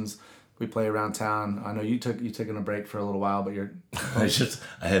musicians. We play around town. I know you taking a break for a little while, but you're...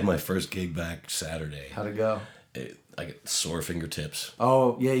 I had my first gig back Saturday. How'd it go? I get sore fingertips.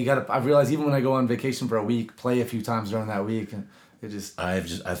 Oh, yeah, you gotta... I've realized even when I go on vacation for a week, play a few times during that week, and it just...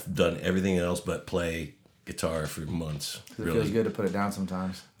 I've done everything else but play guitar for months. It feels good to put it down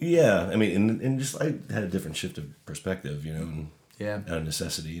sometimes. Yeah, I mean, and just I had a different shift of perspective, you know, and out of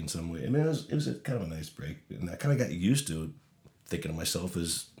necessity in some way. I mean, it was a kind of a nice break, and I kind of got used to it, thinking of myself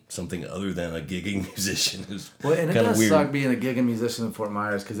as something other than a gigging musician. Well, and it does weird. Suck being a gigging musician in Fort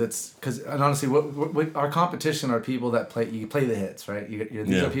Myers, because honestly, what our competition are people that play the hits, right?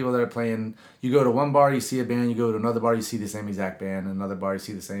 These are people that are playing. You go to one bar, you see a band. You go to another bar, you see the same exact band. And another bar, you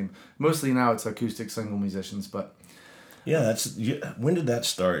see the same. Mostly now it's acoustic single musicians, but when did that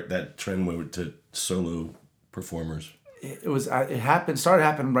start? That trend went to solo performers. It started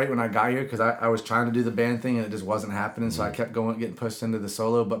happening right when I got here, because I was trying to do the band thing and it just wasn't happening, so I kept getting pushed into the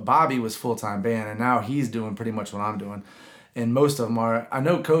solo. But Bobby was full-time band, and now he's doing pretty much what I'm doing, and most of them are. I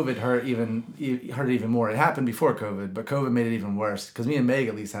know COVID hurt it even more. It happened before COVID, but COVID made it even worse, because me and Meg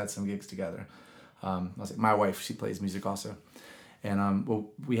at least had some gigs together. My wife, she plays music also, and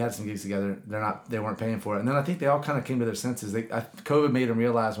we had some gigs together. They weren't paying for it, and then I think they all kind of came to their senses. COVID made them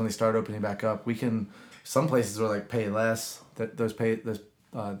realize when they started opening back up, some places were like pay less.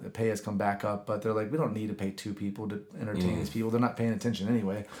 The pay has come back up, but they're like, we don't need to pay 2 people to entertain these people. They're not paying attention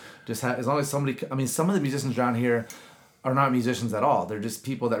anyway. As long as somebody. I mean, some of the musicians around here are not musicians at all. They're just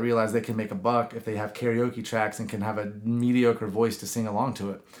people that realize they can make a buck if they have karaoke tracks and can have a mediocre voice to sing along to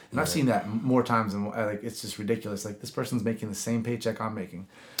it. And I've seen that more times than it's just ridiculous. Like, this person's making the same paycheck I'm making,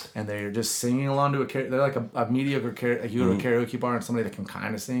 and they're just singing along to they're like a mediocre like you go to a karaoke bar and somebody that can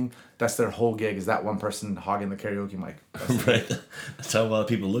kind of sing. That's their whole gig, is that one person hogging the karaoke mic. Right. That's how a lot of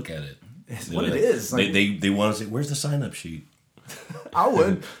people look at it. It's what it is. Like, they want to say, "Where's the sign-up sheet?" I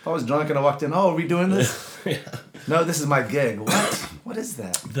would. If I was drunk and I walked in, are we doing this? Yeah. No, this is my gig. What? What is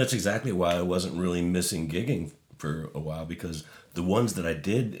that? That's exactly why I wasn't really missing gigging for a while, because the ones that I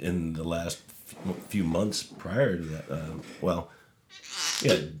did in the last few months prior to that,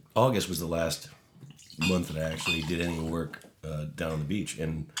 August was the last month that I actually did any work down on the beach,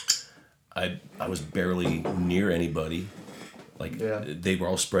 and I was barely near anybody. Like, they were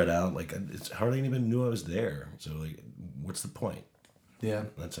all spread out. Like, it's hardly anybody knew I was there. So, like, what's the point? Yeah.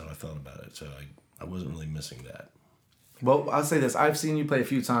 That's how I felt about it. So I wasn't really missing that. Well, I'll say this. I've seen you play a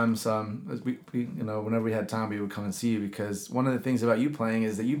few times. Whenever we had time, we would come and see you, because one of the things about you playing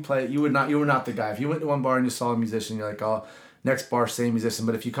is that you were not the guy. If you went to one bar and you saw a musician, you're like, oh, next bar, same musician.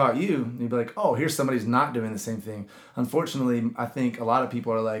 But if you caught you, you'd be like, oh, here's somebody who's not doing the same thing. Unfortunately, I think a lot of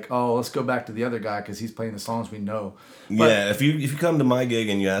people are like, oh, let's go back to the other guy because he's playing the songs we know. But, if you come to my gig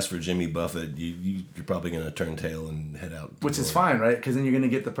and you ask for Jimmy Buffett, you're probably going to turn tail and head out. Which is fine, right? Because then you're going to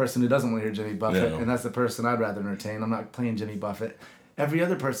get the person who doesn't want to hear Jimmy Buffett, and that's the person I'd rather entertain. I'm not playing Jimmy Buffett. Every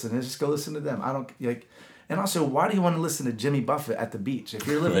other person is just go listen to them. I don't like. And also, why do you want to listen to Jimmy Buffett at the beach? If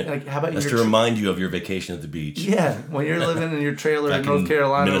you're living, like, how about that's to remind you of your vacation at the beach. Yeah, when you're living in your trailer in North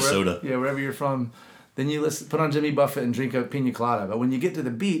Carolina, Minnesota, wherever you're from, then you put on Jimmy Buffett and drink a pina colada. But when you get to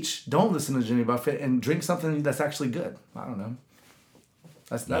the beach, don't listen to Jimmy Buffett and drink something that's actually good. I don't know.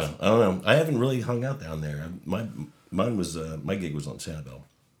 That's I don't know. I haven't really hung out down there. My gig was on Sanibel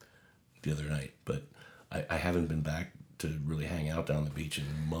the other night, but I haven't been back to really hang out down the beach in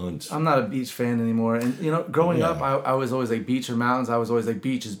months. I'm not a beach fan anymore. And, growing up, I was always like beach or mountains. I was always like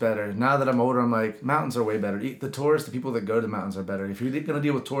beach is better. Now that I'm older, I'm like mountains are way better. The tourists, the people that go to the mountains are better. If you're going to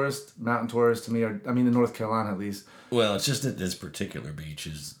deal with tourists, mountain tourists to me in North Carolina at least. Well, it's just that this particular beach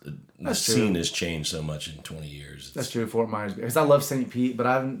the scene has changed so much in 20 years. That's true, Fort Myers. Because I love St. Pete,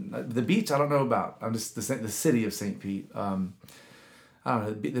 but the beach I don't know about. I'm just the city of St. Pete. I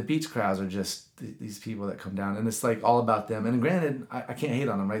don't know, the beach crowds are just these people that come down, and it's like all about them. And granted, I can't hate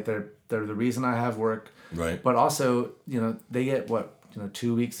on them, right? They're the reason I have work. Right. But also, they get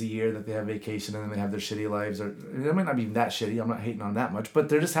 2 weeks a year that they have vacation, and then they have their shitty lives. Or they might not be that shitty. I'm not hating on that much, but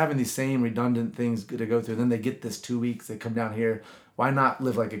they're just having these same redundant things to go through. And then they get this 2 weeks. They come down here. Why not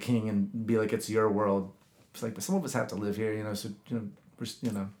live like a king and be like it's your world? It's like, but some of us have to live here, So But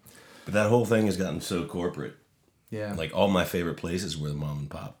that whole thing has gotten so corporate. Yeah. Like all my favorite places were the mom and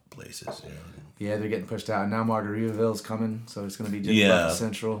pop places. Yeah, they're getting pushed out. And now Margaritaville's coming, so it's going to be just Buffalo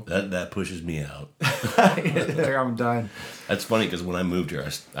Central. That pushes me out. I'm done. That's funny because when I moved here,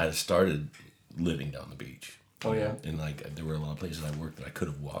 I started living down the beach. Oh, yeah? And like there were a lot of places I worked that I could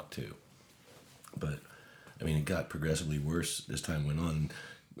have walked to. But, I mean, it got progressively worse as time went on.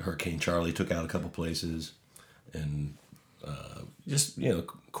 Hurricane Charlie took out a couple places. And just,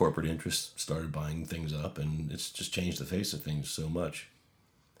 corporate interests started buying things up. And it's just changed the face of things so much.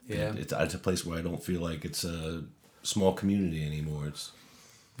 Yeah. It's a place where I don't feel like it's a small community anymore.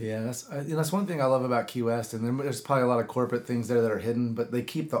 That's one thing I love about Key West, and there's probably a lot of corporate things there that are hidden, but they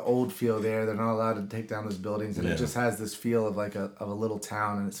keep the old feel there. They're not allowed to take down those buildings, and it just has this feel of like a little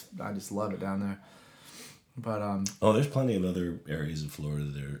town, and I just love it down there. But there's plenty of other areas of Florida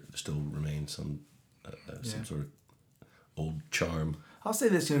that there still remain some sort of old charm. I'll say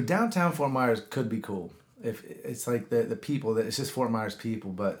this, downtown Fort Myers could be cool if it's like the people that it's just Fort Myers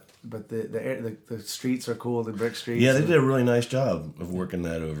people, but the streets are cool, the brick streets. Yeah, they did a really nice job of working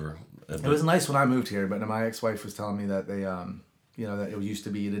that over. It was nice when I moved here, but my ex-wife was telling me that they, that it used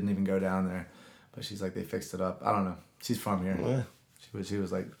to be you didn't even go down there, but she's like they fixed it up. I don't know. She's from here. Yeah. She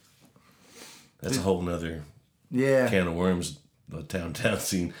was like, that's a whole nother can of worms. The downtown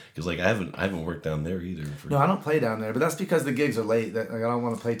scene, because like I haven't worked down there either. No, I don't play down there, but that's because the gigs are late. That I don't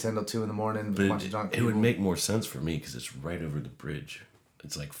want to play 10 till 2 in the morning with a bunch of drunk people. It would make more sense for me because it's right over the bridge.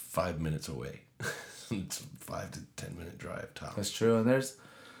 It's like 5 minutes away. It's 5 to 10 minute drive top. That's true, and there's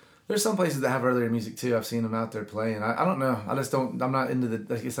some places that have earlier music too. I've seen them out there playing. I don't know. I just don't. I'm not into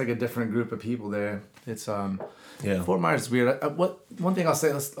it's like a different group of people there. It's Fort Myers is weird. One thing I'll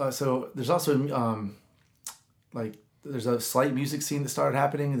say. So there's also there's a slight music scene that started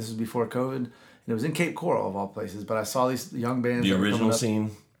happening. This was before COVID. And it was in Cape Coral, of all places. But I saw these young bands. The original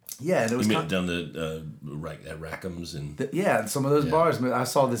scene? Yeah. And it was down the at Rackham's and... some of those bars. I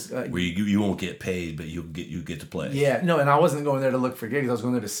saw this... where you won't get paid, but you get to play. Yeah. No, and I wasn't going there to look for gigs. I was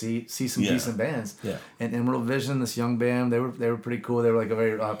going there to see some decent bands. Yeah. And Emerald Vision, this young band, they were pretty cool. They were like a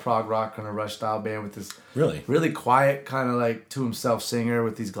very prog rock kind of Rush style band with this... Really quiet, kind of like to himself singer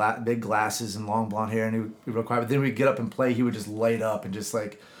with these big glasses and long blonde hair, and he would be real quiet. But then we'd get up and play, he would just light up and just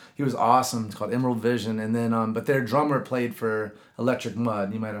like, he was awesome. It's called Emerald Vision. And then, but their drummer played for Electric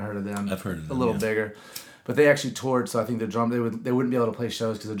Mud. You might have heard of them. I've heard of them. A little bigger. But they actually toured, so I think they wouldn't be able to play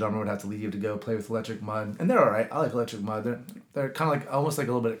shows because the drummer would have to leave to go play with Electric Mud. And they're all right. I like Electric Mud. They're kind of like, almost like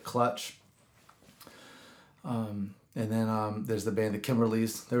a little bit of Clutch. And then there's the band, the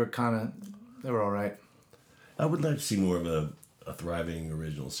Kimberleys. They were all right. I would like to see more of a thriving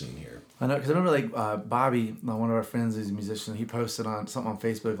original scene here. I know, because I remember Bobby, one of our friends who's a musician, he posted on something on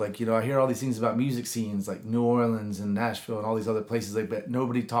Facebook, I hear all these things about music scenes like New Orleans and Nashville and all these other places, but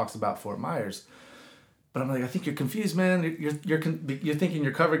nobody talks about Fort Myers. But I'm like, I think you're confused, man. You're thinking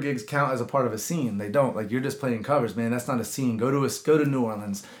your cover gigs count as a part of a scene. They don't. You're just playing covers, man. That's not a scene. Go to New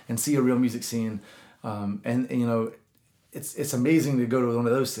Orleans and see a real music scene. It's amazing to go to one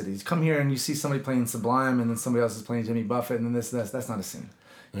of those cities. Come here and you see somebody playing Sublime, and then somebody else is playing Jimmy Buffett, and then that's not a scene.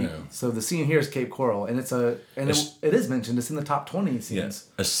 Yeah. So the scene here is Cape Coral, and it is mentioned. It's in the top 20 scenes. Yes.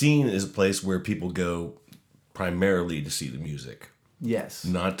 A scene is a place where people go primarily to see the music. Yes.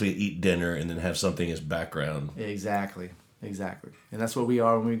 Not to eat dinner and then have something as background. Exactly. And that's what we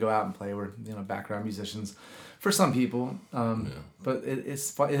are when we go out and play. We're background musicians for some people. But it is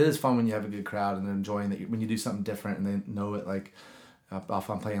fun when you have a good crowd and they're enjoying that. When you do something different and they know it, like if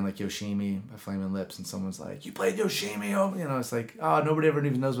I'm playing like Yoshimi by Flaming Lips and someone's like, "You played Yoshimi?" Oh, it's like, oh, nobody ever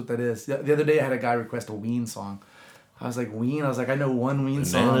even knows what that is. The other day I had a guy request a Ween song. I was like, Ween? I was like, I know one Ween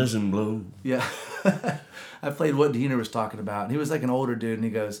song. Bananas and Blue. Yeah. I played what Diener was talking about. And he was like an older dude, and he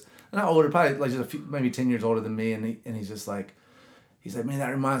goes, not older, probably like just maybe 10 years older than me, and he's just like, man, that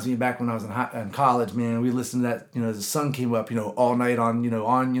reminds me back when I was in college, man. We listened to that, as the sun came up, all night on,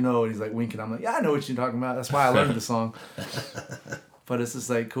 and he's like winking. I'm like, yeah, I know what you're talking about. That's why I learned the song. But it's just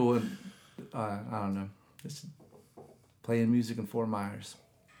like cool, and I don't know. It's playing music in Fort Myers.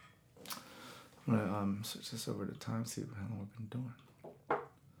 I'm going to switch this over to time, see how long we've been doing.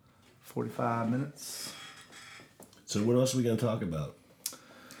 45 minutes. So what else are we going to talk about,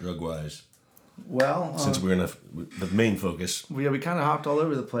 drug-wise? Well, since we're in the main focus, we kind of hopped all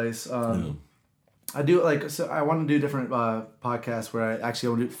over the place. I do I want to do different podcasts where I actually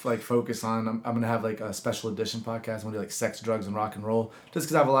want to focus on. I'm going to have a special edition podcast. I'm going to do sex, drugs, and rock and roll, just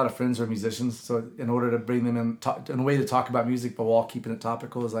because I have a lot of friends who are musicians. So in order to bring them in a way to talk about music, but while keeping it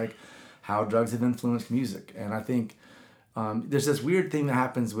topical, is how drugs have influenced music. And I think there's this weird thing that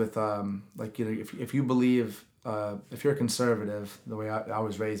happens with if you believe if you're a conservative, the way I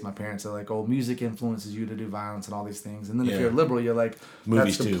was raised, my parents are like, oh, music influences you to do violence and all these things. And then if you're a liberal, you're like,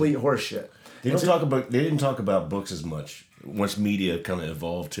 movies that's complete horseshit. They didn't talk about books as much. Once media kind of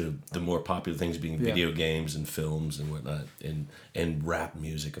evolved to the more popular things being video games and films and whatnot, and rap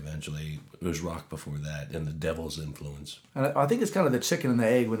music eventually. It was rock before that, and the devil's influence. And I think it's kind of the chicken and the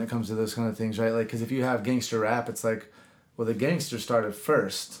egg when it comes to those kind of things, right? Like, because if you have gangster rap, it's like, well, the gangster started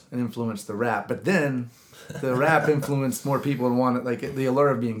first and influenced the rap, but then the rap influenced more people and wanted, like, the allure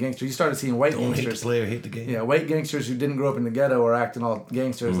of being gangster. You started seeing white gangsters. Hate the player, hate the game. Yeah, white gangsters who didn't grow up in the ghetto or acting all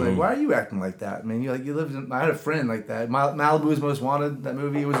gangsters. Like, why are you acting like that? I mean, you lived in. I had a friend like that. Malibu's Most Wanted. That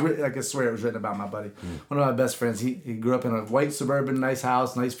movie. It was like, I swear it was written about my buddy. One of my best friends. He grew up in a white suburban, nice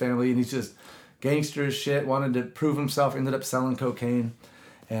house, nice family, and he's just gangster as shit. Wanted to prove himself. Ended up selling cocaine,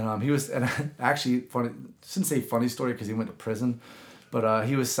 and he was. And actually, funny. Shouldn't say funny story because he went to prison. But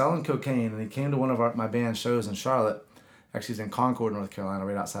he was selling cocaine, and he came to one of my band shows in Charlotte. Actually, he's in Concord, North Carolina,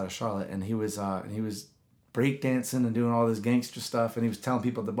 right outside of Charlotte. And he was breakdancing and doing all this gangster stuff. And he was telling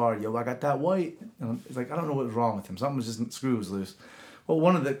people at the bar, "Yo, I got that white." And it's like, I don't know what was wrong with him. Something was just, screw was loose. Well,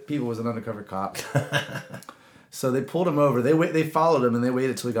 one of the people was an undercover cop. So they pulled him over. They followed him, and they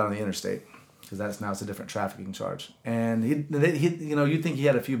waited till he got on the interstate, because now it's a different trafficking charge. And he you'd think he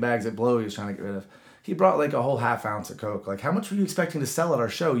had a few bags of blow he was trying to get rid of. He brought like a whole half ounce of coke. Like, how much were you expecting to sell at our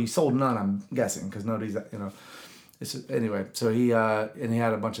show? You sold none, I'm guessing, because nobody's, anyway, so he and he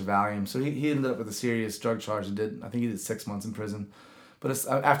had a bunch of Valium. So he ended up with a serious drug charge. I think he did 6 months in prison. But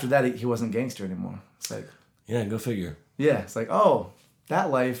after that, he wasn't gangster anymore. It's like, yeah, go figure. Yeah, it's like, oh, that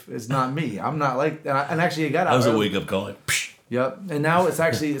life is not me. I'm not like, and actually he got out. That was a wake up call. Like, psh. Yep, and now it's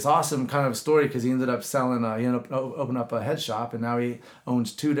awesome kind of story, because he ended up selling. He ended up opening up a head shop, and now he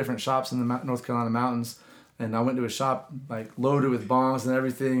owns 2 different shops in the North Carolina mountains. And I went to his shop, like, loaded with bongs and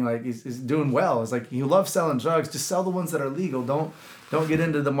everything. Like, he's doing well. It's like, you love selling drugs, just sell the ones that are legal. Don't get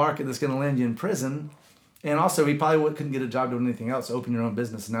into the market that's going to land you in prison. And also, he probably couldn't get a job doing anything else. Open your own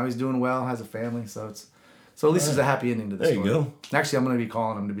business. And now he's doing well, has a family. So at least there's a happy ending to the story. There you go. Actually, I'm going to be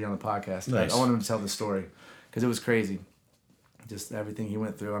calling him to be on the podcast. Nice. I want him to tell the story, because it was crazy. Just everything he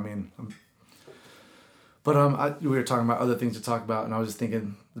went through. I mean, we were talking about other things to talk about, and I was just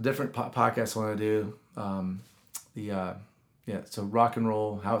thinking the different podcasts I want to do. So rock and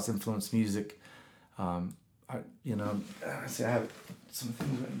roll, how it's influenced music. I have some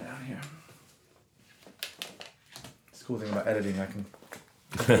things written down here. It's the cool thing about editing. I can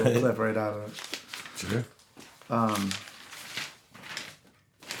clip right out of it. Sure.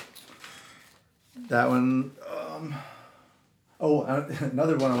 That one.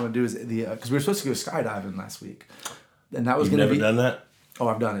 Another one I want to do is because we were supposed to go skydiving last week, and that was going to be. You've never done that? Oh,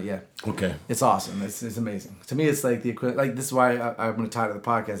 I've done it. Yeah. Okay. It's awesome. It's amazing. To me, it's like the equivalent. Like, this is why I'm going to tie it to the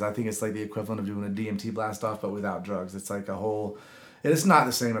podcast. I think it's like the equivalent of doing a DMT blast off, but without drugs. It's like a whole. And it's not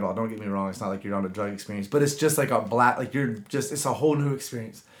the same at all. Don't get me wrong. It's not like you're on a drug experience, but it's just like it's a whole new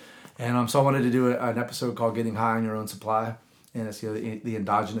experience. And so I wanted to do an episode called "Getting High on Your Own Supply." And it's the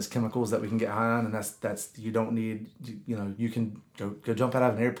endogenous chemicals that we can get high on, and that's you don't need. You can go jump out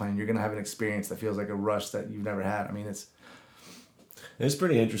of an airplane. You're gonna have an experience that feels like a rush that you've never had. I mean, it's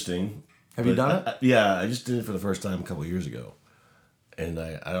pretty interesting. Have you done it? Yeah, I just did it for the first time a couple of years ago, and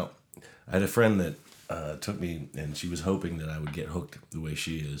I had a friend that took me, and she was hoping that I would get hooked the way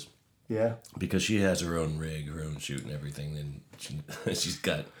she is. Yeah. Because she has her own rig, her own chute, and everything, and she's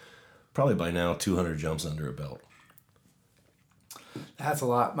got probably by now 200 jumps under her belt. That's a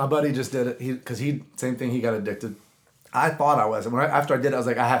lot. My buddy just did it. Same thing. He got addicted. I thought I was. After I did it, I was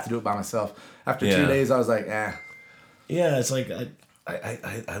like, I have to do it by myself. After 2 days, I was like, eh. Yeah, it's like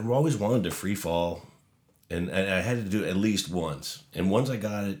I always wanted to free fall, and I had to do it at least once. And once I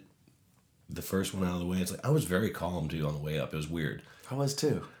got it, the first one out of the way, it's like I was very calm too on the way up. It was weird. I was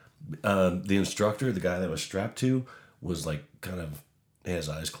too. The instructor, the guy that I was strapped to, was like kind of had his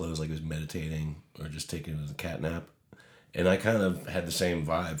eyes closed, like he was meditating or just taking a cat nap. And I kind of had the same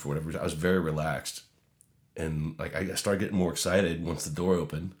vibe for whatever. I was very relaxed. And like I started getting more excited once the door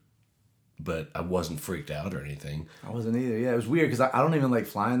opened. But I wasn't freaked out or anything. I wasn't either. Yeah, it was weird because I don't even like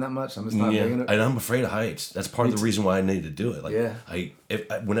flying that much. I'm just not big enough. And I'm afraid of heights. That's part of the reason why I need to do it. Like,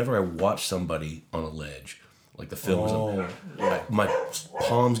 whenever I watch somebody on a ledge, like the films, my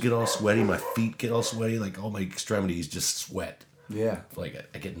palms get all sweaty, my feet get all sweaty, like all my extremities just sweat. Yeah. Like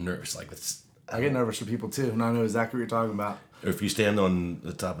I get nervous. Like it's. I get nervous for people too, and I know exactly what you're talking about. Or if you stand on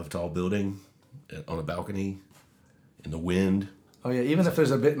the top of a tall building, on a balcony, in the wind. Oh yeah, even if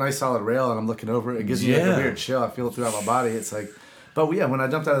there's a nice solid rail and I'm looking over it, it gives me like a weird chill. I feel it throughout my body. It's like, But when I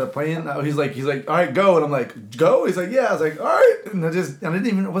jumped out of the plane, he's like, all right, go, and I'm like, go. He's like, yeah. I was like, all right, and I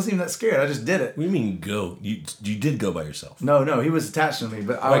wasn't even that scared. I just did it. What do you mean go? You did go by yourself? No, he was attached to me,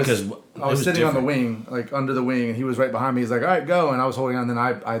 but I was sitting on the wing, like under the wing, and he was right behind me. He's like, all right, go, and I was holding on. And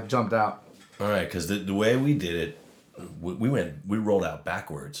then I jumped out. All right, because the way we did it, we rolled out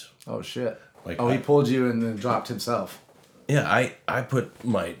backwards. Oh shit! He pulled you and then dropped himself. Yeah, I put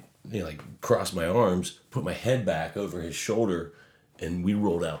my crossed my arms, put my head back over his shoulder. And we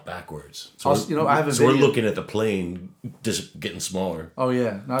rolled out backwards. So also, I have a video. We're looking at the plane just getting smaller. Oh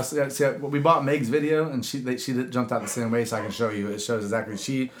yeah, no, see, we bought Meg's video, and she jumped out the same way, so I can show you. It shows exactly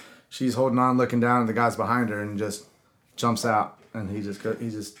she's holding on, looking down, and the guy's behind her, and just jumps out, and he's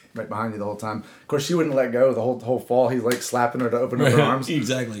just right behind you the whole time. Of course, she wouldn't let go the whole fall. He's like slapping her to open up her arms.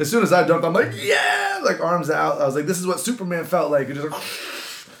 Exactly. As soon as I jumped, I'm like, yeah, like arms out. I was like, this is what Superman felt like. It just like.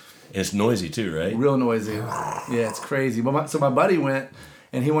 It's noisy too, right? Real noisy. Yeah, it's crazy. But so my buddy went,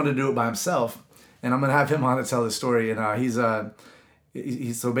 and he wanted to do it by himself. And I'm gonna have him on to tell the story. And he's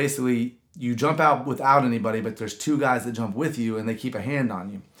so basically you jump out without anybody, but there's two guys that jump with you, and they keep a hand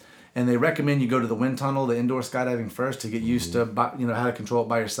on you. And they recommend you go to the wind tunnel, the indoor skydiving first, to get used to how to control it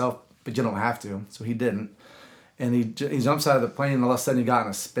by yourself. But you don't have to. So he didn't. And he jumps out of the plane, and all of a sudden he got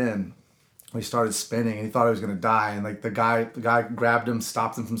in a spin. He started spinning, and he thought he was gonna die. And like the guy grabbed him,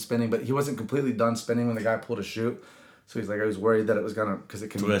 stopped him from spinning, but he wasn't completely done spinning when the guy pulled a chute. So he's like, I was worried that it was gonna, because it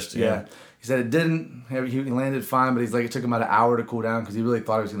can twist. Yeah. He said it didn't. He landed fine, but he's like, it took him about an hour to cool down because he really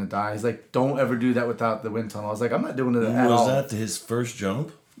thought he was gonna die. He's like, don't ever do that without the wind tunnel. I was like, I'm not doing it at all. Was that his first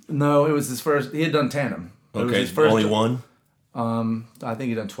jump? No, it was his first. He had done tandem. Okay, it was his first only one. I think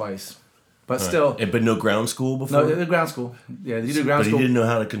he done twice. But still, but no ground school before. No, the ground school. Yeah, you do ground school. But he didn't know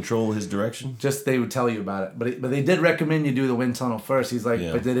how to control his direction. Just they would tell you about it, but they did recommend you do the wind tunnel first. He's like,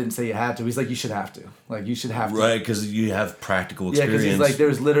 but they didn't say you had to. He's like, you should have to. Like you should have to. Right, because you have practical experience. Yeah, because he's like,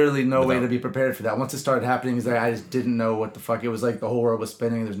 there's literally no way to be prepared for that. Once it started happening, he's like, I just didn't know what the fuck. It was like the whole world was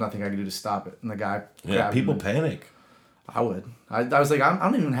spinning. There's nothing I could do to stop it. And the guy. Yeah, people panic. I would. I was like, I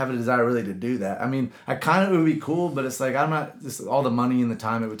don't even have a desire really to do that. I mean, I kind of, it would be cool, but it's like, I'm not, just all the money and the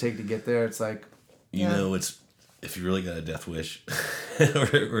time it would take to get there. It's like, you know, it's, if you really got a death wish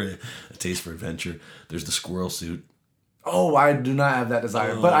or a taste for adventure, there's the squirrel suit. Oh, I do not have that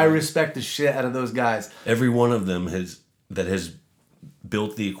desire, but I respect the shit out of those guys. Every one of them has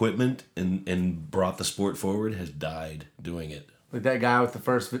built the equipment and brought the sport forward has died doing it. Like that guy with the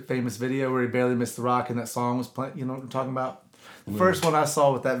first famous video where he barely missed the rock and that song was playing. You know what I'm talking about? The first one I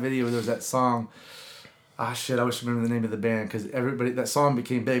saw with that video, there was that song. Ah, shit, I wish I remember the name of the band, because that song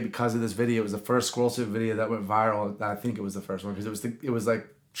became big because of this video. It was the first squirrel suit video that went viral. I think it was the first one, because it was like,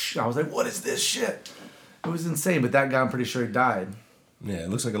 I was like, what is this shit? It was insane, but that guy, I'm pretty sure he died. Yeah, it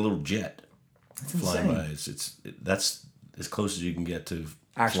looks like a little jet it's flying insane. by. That's as close as you can get to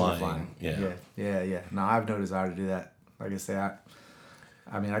actually flying. Yeah. No, I have no desire to do that. Like I say,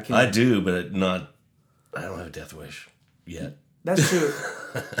 I mean, I can't. I do, but not. I don't have a death wish yet. That's true.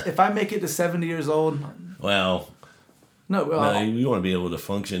 If I make it to 70 years old. Well. No, you want to be able to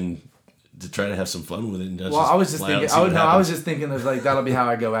function, to try to have some fun with it. And I was just thinking. I was just thinking of like that'll be how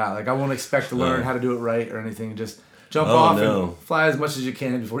I go out. Like I won't expect to learn how to do it right or anything. Just jump off and fly as much as you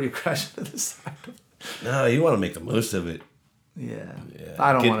can before you crash into the side. No, you want to make the most of it. Yeah.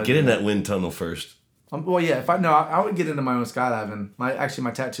 I don't want to get in that wind tunnel first. Well, yeah. I would get into my own skydiving.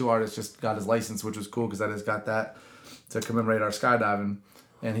 My tattoo artist just got his license, which was cool because I just got that to commemorate our skydiving,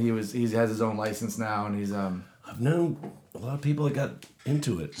 and he has his own license now, and he's I've known a lot of people that got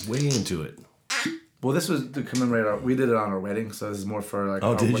into it, way into it. Well, this was to commemorate we did it on our wedding, so this is more for like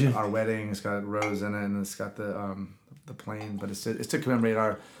our wedding. It's got a rose in it, and it's got the plane, but it's to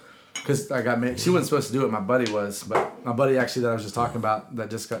commemorate because I got married. She wasn't supposed to do it. My buddy was, but my buddy actually that I was just talking about that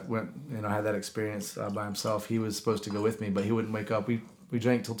just had that experience by himself. He was supposed to go with me, but he wouldn't wake up. We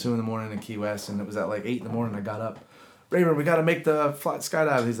drank till 2 a.m. in Key West, and it was at like 8 a.m. I got up. Raymond, we got to make the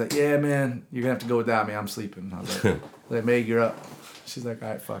skydive. He's like, yeah, man, you're going to have to go without me. I'm sleeping. I was like, Meg, you're up. She's like, all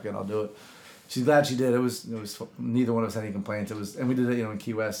right, fuck it, I'll do it. She's glad she did. It was neither one of us had any complaints. And we did it, in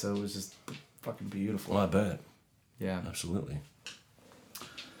Key West, so it was just fucking beautiful. Well, I bet. Yeah. Absolutely.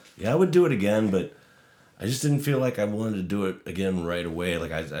 Yeah, I would do it again, but I just didn't feel like I wanted to do it again right away.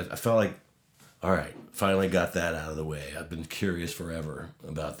 Like I felt like, all right, finally got that out of the way. I've been curious forever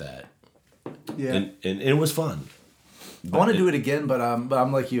about that. Yeah. And it was fun. I want to do it again, but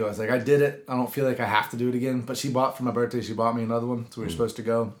I'm like you. I was like, I did it. I don't feel like I have to do it again. But for my birthday, she bought me another one, so we were supposed to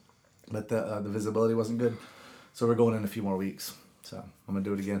go, but the visibility wasn't good, so we're going in a few more weeks. So I'm gonna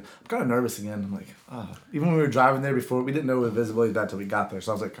do it again. I'm kind of nervous again. I'm like, even when we were driving there before, we didn't know the visibility was bad until we got there.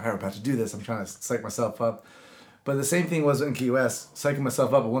 So I was like, all right, we're about to do this. I'm trying to psych myself up. But the same thing was in Key West, psyching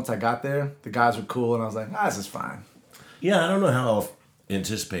myself up. But once I got there, the guys were cool, and I was like, this is fine. Yeah, I don't know how I'll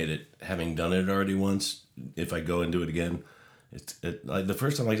anticipate it, having done it already once. If I go and do it again, like the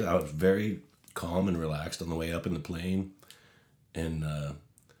first time I was very calm and relaxed on the way up in the plane, and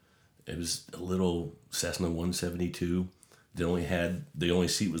it was a little Cessna 172. The only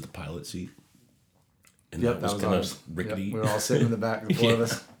seat was the pilot seat, and that was kind of rickety. Yep, we were all sitting in the back, the four of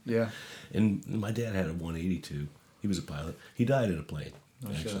us. Yeah. And my dad had a 182. He was a pilot. He died in a plane,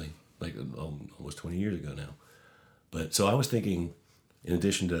 actually, like almost 20 years ago now. But so I was thinking, in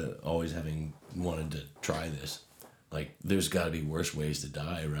addition to always having wanted to try this, like there's got to be worse ways to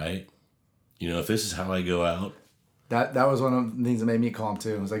die, right? You know, if this is how I go out. That was one of the things that made me calm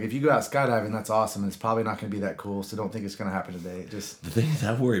too. It was like, if you go out skydiving, that's awesome. And it's probably not going to be that cool. So don't think it's going to happen today. The thing that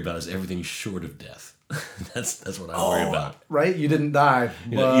I worry about is everything short of death. That's what I worry about. Right? You didn't die.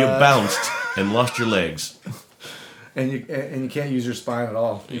 You bounced and lost your legs. And you can't use your spine at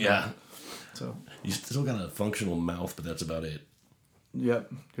all. Yeah. So you still got a functional mouth, but that's about it. Yep.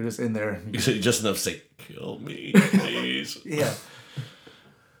 You're just in there. You're just enough to say, kill me, please. Yeah.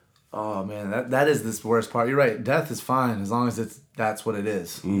 Oh man, that is this worst part. You're right. Death is fine as long as that's what it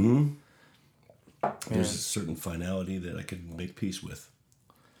is. Mm-hmm. There's a certain finality that I can make peace with.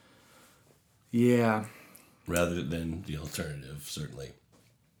 Yeah. Rather than the alternative, certainly.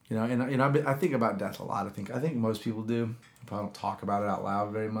 I think about death a lot. I think most people do. Probably don't talk about it out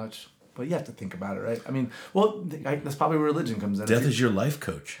loud very much, but you have to think about it, right? I mean, that's probably where religion comes in. Death is your life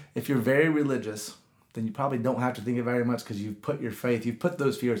coach. If you're very religious, then you probably don't have to think it very much because you've put your faith, you've put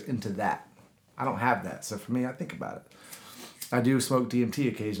those fears into that. I don't have that, so for me, I think about it. I do smoke DMT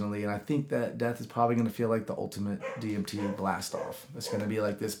occasionally, and I think that death is probably going to feel like the ultimate DMT blast off. It's going to be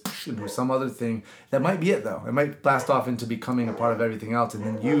like this, into some other thing. That might be it, though. It might blast off into becoming a part of everything else, and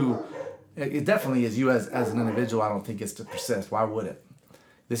then it definitely is you as an individual. I don't think it's to persist. Why would it?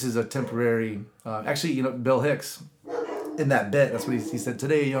 This is a temporary. Actually, Bill Hicks, in that bit, that's what he said.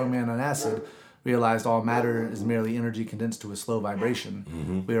 Today, a young man on acid realized all matter is merely energy condensed to a slow vibration.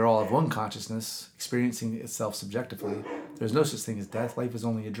 Mm-hmm. We are all of one consciousness, experiencing itself subjectively. There's no such thing as death. Life is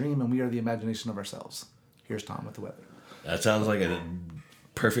only a dream, and we are the imagination of ourselves. Here's Tom with the weather. That sounds like a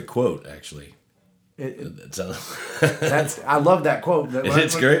perfect quote, actually. I love that quote.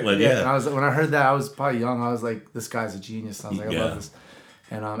 It's a great one, yeah. When I heard that, I was probably young. I was like, this guy's a genius. I was like, I love this.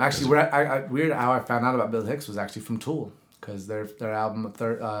 And actually, weird how I found out about Bill Hicks was actually from Tool, because their album,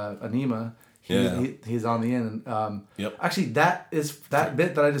 Anima, he's on the end. Yep. Actually, that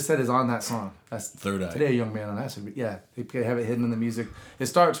bit that I just said is on that song. That's Third Eye. Today, a young man on acid. Yeah, they have it hidden in the music. It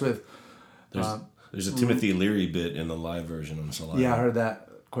starts with. There's a Timothy Leary bit in the live version on Saliva. Yeah, I heard that.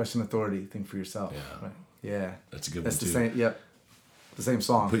 Question authority. Think for yourself. Yeah. Right. Yeah. That's a good one too. The same. Yep. The same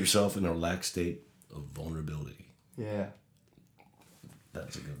song. Put yourself in a relaxed state of vulnerability. Yeah.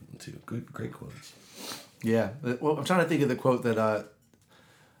 That's a good one too. Great quotes. Yeah. Well, I'm trying to think of the quote that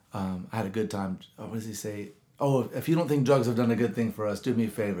I had a good time. What does he say? Oh, if you don't think drugs have done a good thing for us, do me a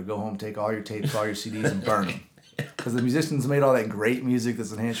favor. Go home, take all your tapes, all your CDs, and burn them. Because the musicians made all that great music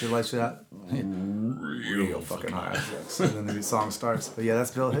that's enhanced your lifestyle. Real fucking high. And then the song starts. But yeah,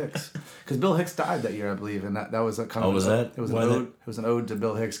 that's Bill Hicks. Because Bill Hicks died that year, I believe, and that was a kind of. Was that? It was an ode. It was an ode to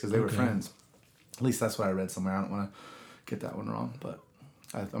Bill Hicks because they were friends. At least that's what I read somewhere. I don't want to get that one wrong, but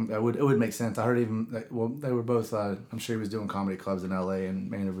it would make sense. I heard they were both. I'm sure he was doing comedy clubs in L.A. and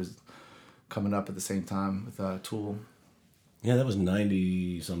Maynard was coming up at the same time with Tool. Yeah, that was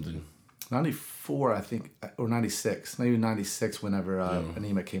 90-something. 94, I think, or 96. Maybe 96 whenever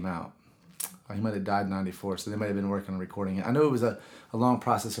Anima came out. He might have died in 94, so they might have been working on recording it. I know it was a long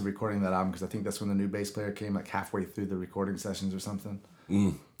process of recording that album because I think that's when the new bass player came, like halfway through the recording sessions or something.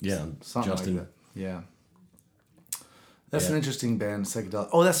 Yeah, something Justin. like that. Yeah. That's an interesting band, psychedelic.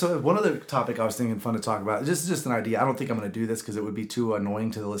 Oh, that's one other topic I was thinking fun to talk about. Just an idea. I don't think I'm going to do this because it would be too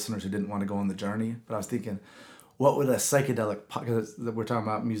annoying to the listeners who didn't want to go on the journey. But I was thinking, what would a psychedelic podcast? We're talking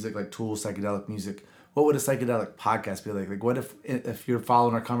about music like Tool, psychedelic music. What would a psychedelic podcast be like? Like, what if you're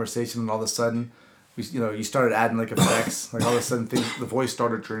following our conversation and all of a sudden, you started adding like effects, like all of a sudden the voice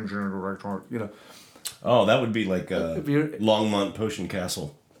started changing, Oh, that would be like Longmont Potion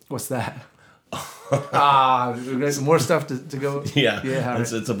Castle. What's that? More stuff to go. Yeah, yeah.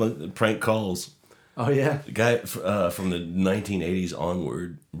 It's a bunch of prank calls. Oh yeah. The guy from the 1980s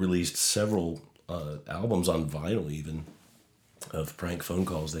onward released several albums on vinyl, even of prank phone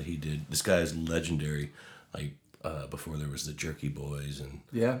calls that he did. This guy is legendary. Like before there was the Jerky Boys and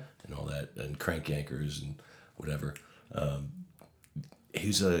all that, and Crank Yankers and whatever.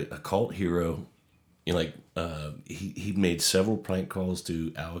 He's a cult hero he made several prank calls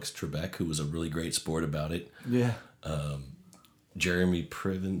to Alex Trebek, who was a really great sport about it. Yeah. Jeremy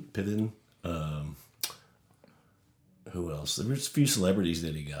Piven. Who else? There was a few celebrities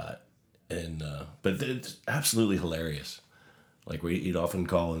that he got, and but it's absolutely hilarious. Like where he'd often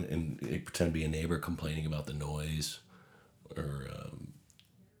call and he'd pretend to be a neighbor complaining about the noise, or.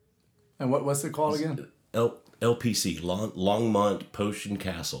 And what's it called again? LPC, Longmont Potion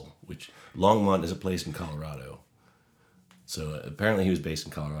Castle, which Longmont is a place in Colorado. So apparently he was based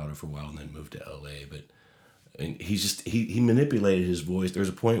in Colorado for a while and then moved to LA. But he manipulated his voice. There was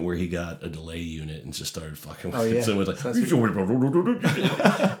a point where he got a delay unit and just started fucking with it. So it was like, and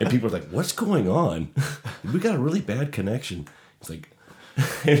people were like, "What's going on? We got a really bad connection." It's like,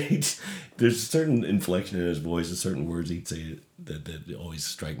 there's a certain inflection in his voice and certain words he'd say that always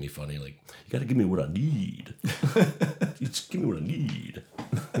strike me funny. Like, you got to give me what I need. Just give me what I need.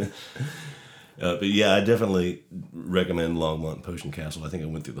 But yeah, I definitely recommend Longmont Potion Castle. I think I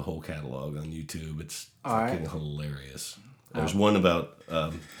went through the whole catalog on YouTube. It's fucking hilarious. There's one about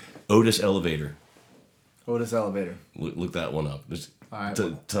Otis Elevator. Otis Elevator. Look that one up.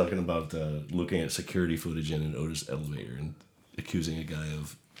 Talking about looking at security footage in an Otis Elevator and accusing a guy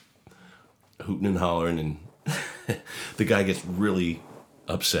of hooting and hollering, and the guy gets really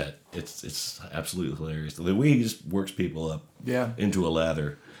upset. It's absolutely hilarious. The way he just works people up into a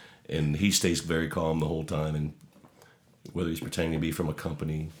lather, and he stays very calm the whole time. And whether he's pretending to be from a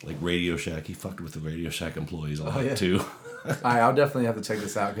company like Radio Shack, he fucked with the Radio Shack employees a lot too. I'll definitely have to check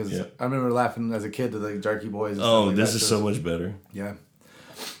this out because I remember laughing as a kid to the Jerky Boys. And this is so much better. Yeah.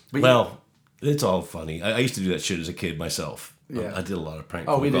 But it's all funny. I used to do that shit as a kid myself. Yeah. I did a lot of prank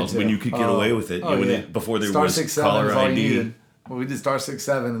phone calls when you could get away with it. Before there was caller ID. Well, we did star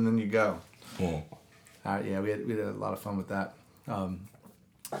 67 and then you go. Yeah. We had a lot of fun with that.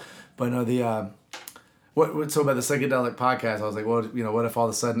 But no, so about the psychedelic podcast, I was like, well, what if all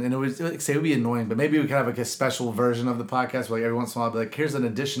of a sudden, and it would be annoying, but maybe we could have like a special version of the podcast where like every once in a while I'll be like, here's an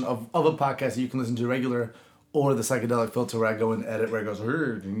edition of a podcast that you can listen to regular, or the psychedelic filter where I go and edit where it goes,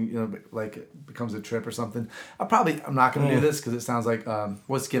 and, like it becomes a trip or something. I'm not going to do this because it sounds like,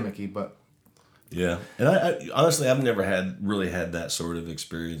 it's gimmicky, but. Yeah. And I honestly, I've never really had that sort of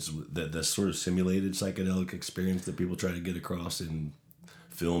experience, that sort of simulated psychedelic experience that people try to get across in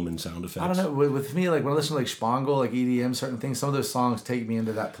film and sound effects. I don't know. With me, like when I listen to like Spangle, like EDM, certain things, some of those songs take me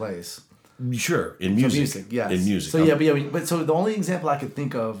into that place. Sure, in music. Yes. In music. So but so the only example I could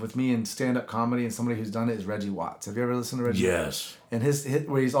think of with me in stand-up comedy and somebody who's done it is Reggie Watts. Have you ever listened to Reggie? Yes. And his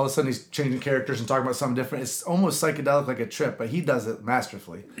where he's all of a sudden he's changing characters and talking about something different. It's almost psychedelic, like a trip, but he does it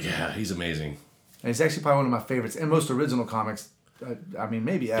masterfully. Yeah, he's amazing. And he's actually probably one of my favorites and most original comics. I mean,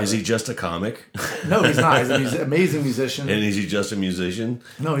 maybe ever. Is he just a comic? No, he's not. He's an amazing musician. And is he just a musician?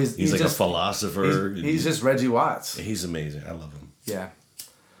 No, he's like just a philosopher. He's just Reggie Watts. He's amazing. I love him. Yeah.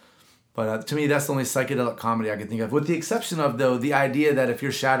 But to me, that's the only psychedelic comedy I can think of. With the exception of, though, the idea that if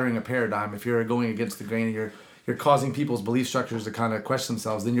you're shattering a paradigm, if you're going against the grain and you're causing people's belief structures to kind of question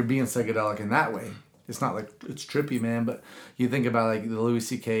themselves, then you're being psychedelic in that way. It's not like it's trippy, man, but you think about like the Louis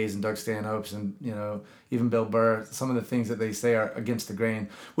C.K.'s and Doug Stanhopes and, even Bill Burr, some of the things that they say are against the grain,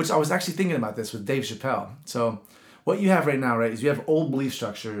 which I was actually thinking about this with Dave Chappelle. So what you have right now, right, is you have old belief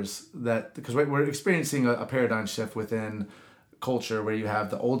structures because we're experiencing a paradigm shift within culture where you have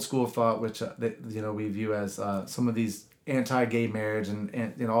the old school thought, which we view as some of these anti-gay marriage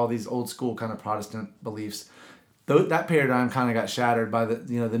and all these old school kind of Protestant beliefs. That paradigm kind of got shattered by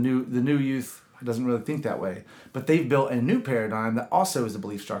the new youth. Doesn't really think that way, but they've built a new paradigm that also is a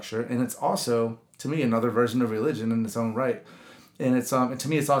belief structure, and it's also, to me, another version of religion in its own right. And it's and to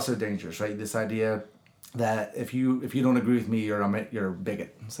me, it's also dangerous, right? This idea that if you don't agree with me, you're a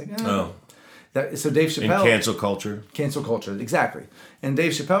bigot. It's like so Dave Chappelle, and cancel culture, exactly. And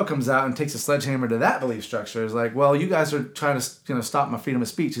Dave Chappelle comes out and takes a sledgehammer to that belief structure. It's like, well, you guys are trying to stop my freedom of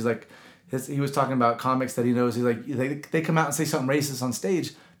speech. He's like, he was talking about comics that he knows. He's like, they come out and say something racist on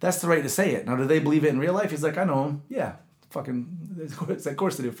stage. That's the right to say it. Now, do they believe it in real life? He's like, I know them. Yeah, fucking, of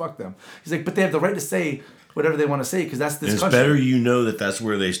course they do. Fuck them. He's like, but they have the right to say whatever they want to say because that's this country. It's better that's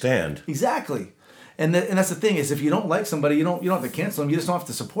where they stand. Exactly. And that's the thing is if you don't like somebody, you don't have to cancel them. You just don't have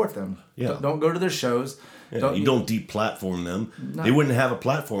to support them. Yeah. Don't go to their shows. Yeah, you don't deplatform them. They wouldn't have a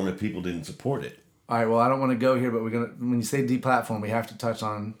platform if people didn't support it. All right, well, I don't want to go here, but when you say deplatform, we have to touch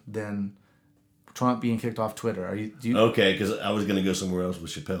on then Trump being kicked off Twitter. Okay, because I was going to go somewhere else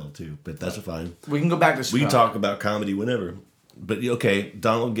with Chappelle too, but that's fine. We can go back to Chappelle. We can talk about comedy whenever. But okay,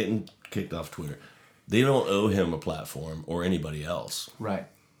 Donald getting kicked off Twitter. They don't owe him a platform or anybody else. Right.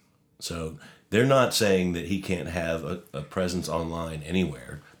 So they're not saying that he can't have a presence online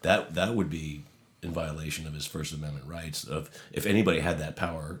anywhere. That would be in violation of his First Amendment rights. Of if anybody had that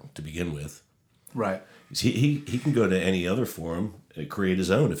power to begin with, Right. he can go to any other forum and create his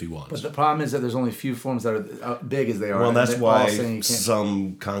own if he wants. But the problem is that there's only a few forums that are big as they are. Well, that's why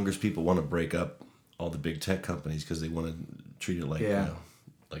some Congress people want to break up all the big tech companies because they want to treat it like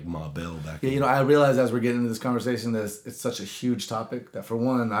like Ma Bell back. Yeah, I realize as we're getting into this conversation that it's such a huge topic that for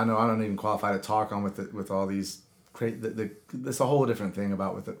one, I know I don't even qualify to talk on with all these. It's a whole different thing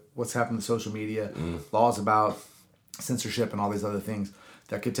about what's happened to social media, laws about censorship and all these other things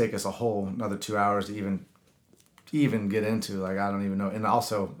that could take us a whole another 2 hours to even get into. Like, I don't even know. And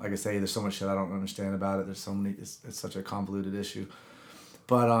also, like I say, there's so much shit I don't understand about it. There's so many. It's such a convoluted issue.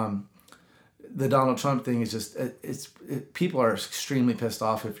 But the Donald Trump thing is just people are extremely pissed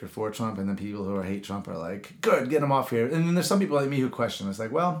off if you're for Trump, and then people who hate Trump are like, good, get him off here. And then there's some people like me who question. It's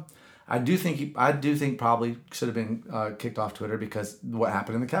like, well, I do think probably should have been kicked off Twitter because what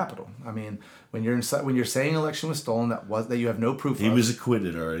happened in the Capitol. I mean, when you're saying election was stolen, that you have no proof of. He was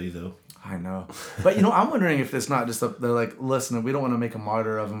acquitted already, though. I know, but I'm wondering if it's not just they're like, listen, we don't want to make a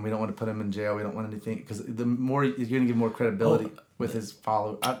martyr of him. We don't want to put him in jail. We don't want anything because the more you're going to give more credibility with his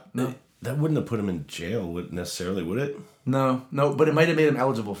follow. No. That wouldn't have put him in jail, necessarily, would it? No, but it might have made him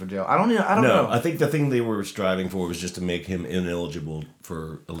eligible for jail. I don't know. I think the thing they were striving for was just to make him ineligible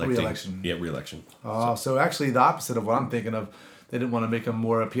for re-election. Yeah, re-election. Oh, so actually the opposite of what I'm thinking of. They didn't want to make him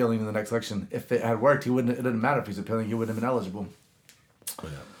more appealing in the next election. If it had worked, it didn't matter if he's appealing. He wouldn't have been eligible. Yeah.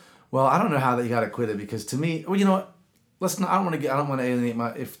 Well, I don't know how that he got acquitted because to me, well, you know what? I don't want to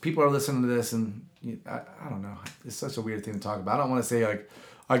alienate if people are listening to this and I don't know. It's such a weird thing to talk about. I don't want to say like,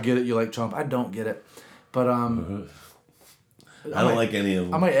 I get it, you like Trump. I don't get it. But I don't like any of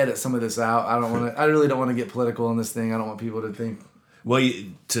them. I might edit some of this out. I really don't want to get political on this thing. I don't want people to think. Well,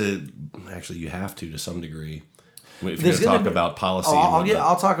 you have to some degree. If you're going to talk about policy.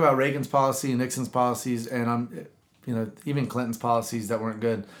 I'll talk about Reagan's policy and Nixon's policies and even Clinton's policies that weren't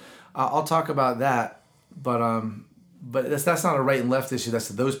good. I'll talk about that, but that's not a right and left issue. That's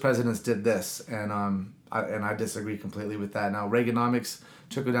those presidents did this, and I disagree completely with that. Now, Reaganomics,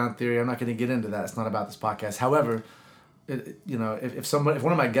 trickle-down theory, I'm not going to get into that. It's not about this podcast. However, if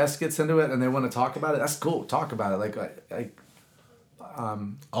one of my guests gets into it and they want to talk about it, that's cool. Talk about it.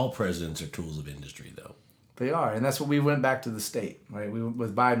 All presidents are tools of industry, though. They are, and that's what we went back to the state, right?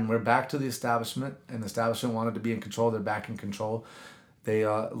 With Biden, we're back to the establishment, and the establishment wanted to be in control. They're back in control. They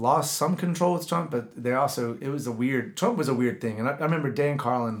lost some control with Trump, but Trump was a weird thing. And I remember Dan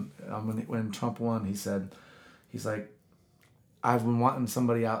Carlin, when Trump won, he's like, I've been wanting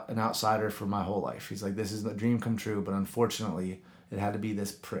an outsider for my whole life. He's like, this is the dream come true, but unfortunately, it had to be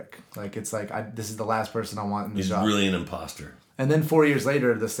this prick. Like, it's like, this is the last person I want in the job. He's really an imposter. And then 4 years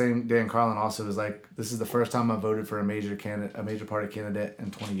later, the same Dan Carlin also was like, this is the first time I voted for a major party candidate in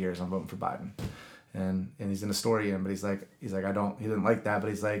 20 years. I'm voting for Biden. And he's in a story in, but he's like, he didn't like that, but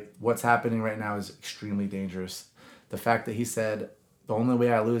he's like, what's happening right now is extremely dangerous. The fact that he said, the only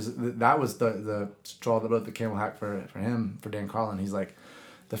way I lose, that was the straw that broke the camel back for him, for Dan Carlin. He's like,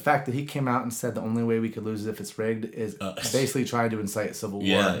 the fact that he came out and said the only way we could lose is if it's rigged is basically trying to incite civil war.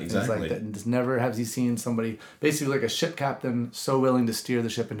 Yeah, exactly. It's like that. Never has he seen somebody, basically like a ship captain, so willing to steer the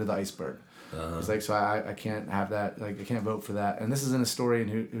ship into the iceberg. He's like, so I can't have that. Like, I can't vote for that. And this is an historian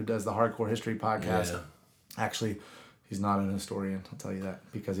who does the Hardcore History podcast. Yeah. Actually, he's not an historian. I'll tell you that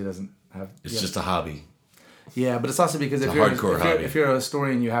because he doesn't have. It's just a hobby. Yeah, but it's also because if you're a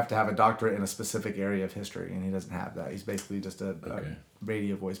historian, you have to have a doctorate in a specific area of history, and he doesn't have that. He's basically just a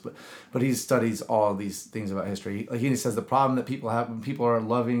radio voice. But he studies all these things about history. Like he says, the problem that people have when people are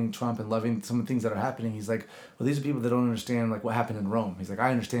loving Trump and loving some of the things that are happening, he's like, well, these are people that don't understand like what happened in Rome. He's like,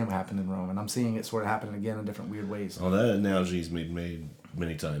 I understand what happened in Rome, and I'm seeing it sort of happen again in different weird ways. Oh, that analogy's been made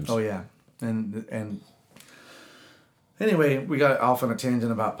many times. Oh yeah, and. Anyway, we got off on a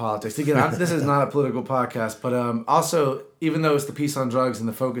tangent about politics. Again, this is not a political podcast, but also, even though it's the piece on drugs and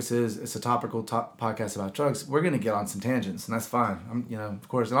the focus is it's a topical podcast about drugs, we're going to get on some tangents, and that's fine. Of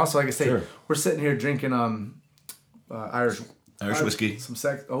course. And also, like I say, sure. We're sitting here drinking Irish whiskey. Some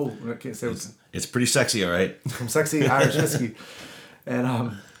sex. Oh, I can't say it's pretty sexy, all right. Some sexy Irish whiskey,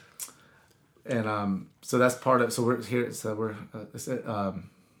 and so that's part of. So we're here. So we're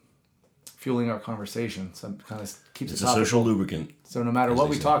fueling our conversation, so it kind of keeps it topical. It's a social lubricant. So no matter what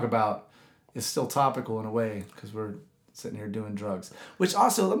we talk about, it's still topical in a way because we're sitting here doing drugs. Which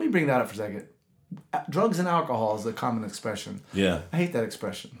also, let me bring that up for a second. Drugs and alcohol is a common expression. Yeah. I hate that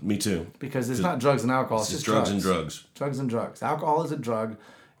expression. Me too. Because it's not drugs and alcohol, it's just drugs. And drugs. Drugs and drugs. Alcohol is a drug.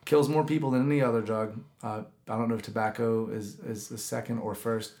 Kills more people than any other drug. I don't know if tobacco is the second or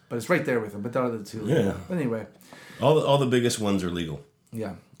first, but it's right there with them. But the other two. Yeah. But anyway. All the biggest ones are legal.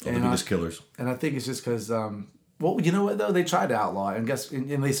 Yeah. the biggest killers. And I think it's just because, well, you know what though? They tried to outlaw it, and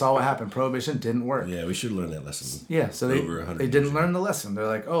and they saw what happened. Prohibition didn't work. Yeah, we should learn that lesson. Yeah, so they didn't learn the lesson. They're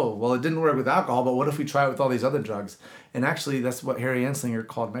like, oh, well, it didn't work with alcohol, but what if we try it with all these other drugs? And actually, that's what Harry Anslinger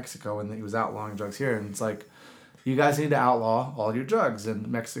called Mexico when he was outlawing drugs here. And it's like, you guys need to outlaw all your drugs. And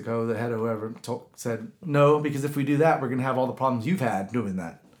Mexico, the head of whoever, said, no, because if we do that, we're going to have all the problems you've had doing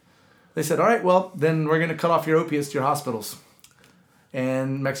that. They said, all right, well, then we're going to cut off your opiates to your hospitals.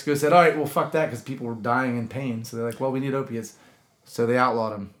 And Mexico said, all right, well, fuck that, because people were dying in pain. So they're like, well, we need opiates. So they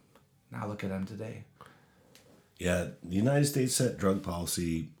outlawed them. Now look at them today. Yeah, the United States set drug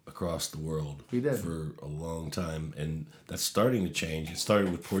policy across the world We did. for a long time, and that's starting to change. It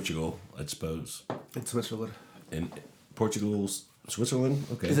started with Portugal, I suppose. It's Switzerland. And Switzerland?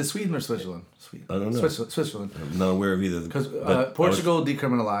 Okay. Is it Sweden or Switzerland? Sweden. I don't know. Switzerland. I'm not aware of either. Because but Portugal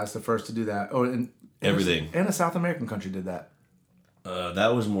decriminalized, the first to do that. Oh, and Everything. And a South American country did that.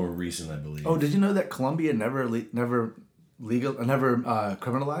 That was more recent, I believe. Oh, did you know that Colombia never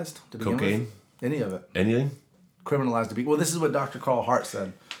criminalized to begin Cocaine? with? Any of it. Anything? Criminalized to be. Well, this is what Dr. Carl Hart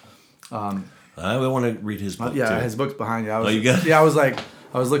said. I want to read his book, Yeah, too. his book's behind you. You got it? Yeah,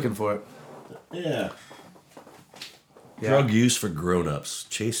 I was looking for it. Yeah. Yeah. Drug use for grown-ups.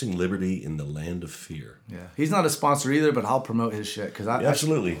 Chasing liberty in the land of fear. Yeah, he's not a sponsor either, but I'll promote his shit because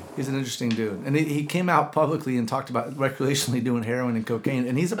Absolutely. He's an interesting dude, and he came out publicly and talked about recreationally doing heroin and cocaine,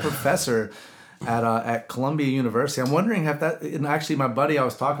 and he's a professor at Columbia University. I'm wondering if that. And actually, my buddy I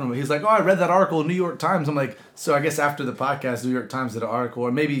was talking to, he's like, "Oh, I read that article in New York Times." I'm like, so I guess after the podcast, New York Times did an article,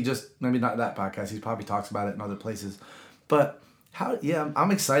 or maybe not that podcast. He probably talks about it in other places, but.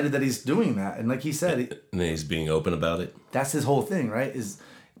 I'm excited that he's doing that, and like he said, And he's being open about it. that's his whole thing, right? Is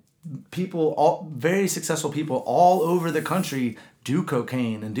people, very successful people all over the country do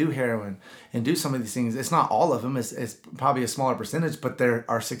cocaine and do heroin and do some of these things. It's not all of them. It's probably a smaller percentage, but there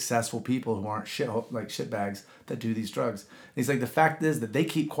are successful people who aren't shitbags that do these drugs. And he's like, the fact is that they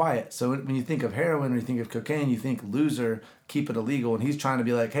keep quiet. So when you think of heroin or you think of cocaine, you think loser, keep it illegal. And he's trying to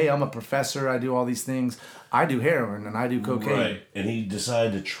be like, hey, I'm a professor. I do all these things. I do heroin and I do cocaine. Right. And he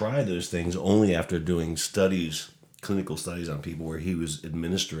decided to try those things only after doing clinical studies on people where he was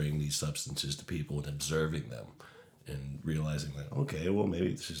administering these substances to people and observing them and realizing that, okay, well,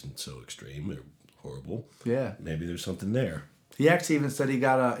 maybe this isn't so extreme or horrible. Yeah. Maybe there's something there. He actually even said he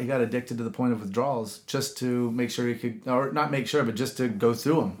got addicted to the point of withdrawals just to make sure he could, or not make sure, but just to go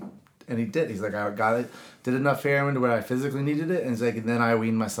through them. And he did. He's like, I got it, did enough heroin to where I physically needed it. And he's like, and then I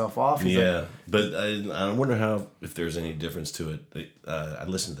weaned myself off. He's Yeah. like, But I wonder if there's any difference to it. I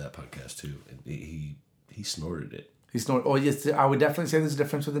listened to that podcast too. And he snorted it. He's not. Oh yes, I would definitely say there's a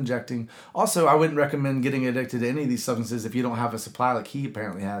difference with injecting. Also, I wouldn't recommend getting addicted to any of these substances if you don't have a supply like he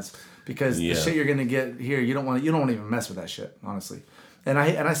apparently has, because the shit you're gonna get here, you don't want to even mess with that shit, honestly. And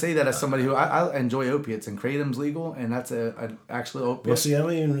I say that as somebody who I enjoy opiates, and kratom's legal, and that's an actual opiate. Well, see, I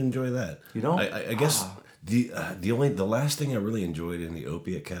don't even enjoy that. You don't? I guess the last thing I really enjoyed in the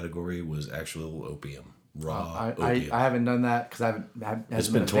opiate category was actual opium, raw opium. I haven't done that because it's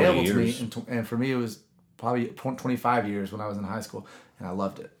been 20 available years. to me, and for me it was probably 25 years when I was in high school, and I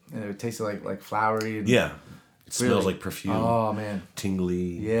loved it. And it tasted like flowery. And Yeah. It really, smells like perfume. Oh, man.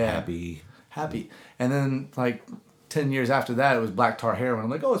 Tingly, Yeah. Happy. And then, 10 years after that, it was black tar heroin.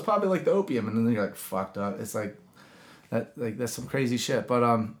 I'm like, oh, it's probably like the opium. And then you're like, fucked up. It's like, that's some crazy shit. But,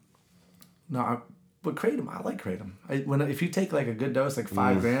 but kratom, I like kratom. If you take a good dose,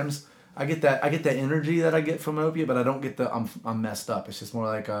 5 grams, I get that energy that I get from opiate, but I don't get the I'm messed up. It's just more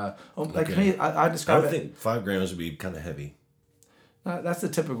like to me, I describe I would think 5 grams would be kind of heavy. That's the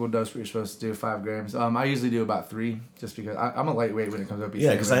typical dose what you're supposed to do, 5 grams. I usually do about 3, just because I'm a lightweight when it comes to opiates.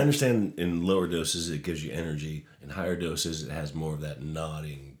 Yeah, because I understand in lower doses it gives you energy. In higher doses it has more of that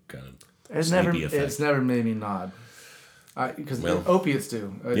nodding kind of sleepy effect. It's never made me nod. Because opiates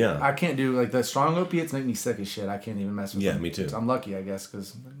do. Yeah. I can't do the strong opiates make me sick as shit. I can't even mess with them. Yeah, me too. I'm lucky, I guess,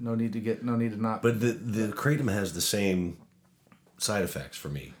 because no need to not. But the kratom has the same side effects for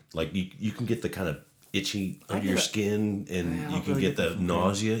me. Like you can get the kind of itchy under your skin, and you can get the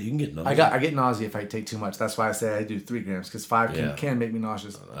nausea. You can get nausea. I get nausea if I take too much. That's why I say I do 3 grams, because 5 can make me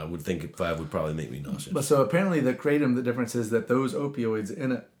nauseous. I would think 5 would probably make me nauseous. But so apparently the kratom, the difference is that those opioids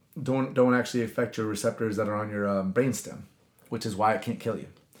in it don't actually affect your receptors that are on your brainstem, which is why it can't kill you.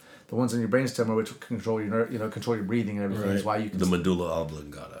 The ones on your brainstem are which control your control your breathing and everything. Right. Is why you can the medulla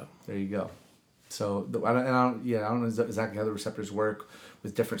oblongata. There you go. So I don't know exactly how the receptors work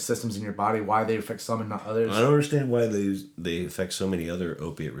with different systems in your body. Why they affect some and not others. I don't understand why they affect so many other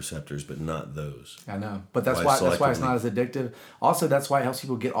opiate receptors, but not those. I know, but that's why it's not as addictive. Also, that's why it helps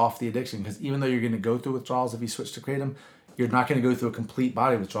people get off the addiction, because even though you're going to go through withdrawals if you switch to kratom, you're not going to go through a complete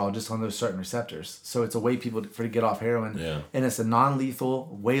body withdrawal just on those certain receptors. So it's a way people to get off heroin. Yeah. And it's a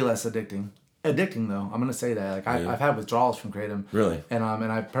non-lethal, way less addicting. Addicting though, I'm gonna say that. Like I've had withdrawals from kratom. Really? And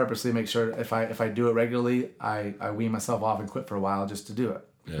I purposely make sure if I do it regularly, I wean myself off and quit for a while just to do it.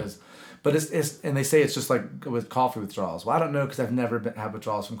 Because, but it's and they say it's just like with coffee withdrawals. Well, I don't know because I've never had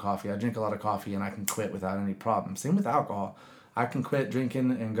withdrawals from coffee. I drink a lot of coffee and I can quit without any problem. Same with alcohol. I can quit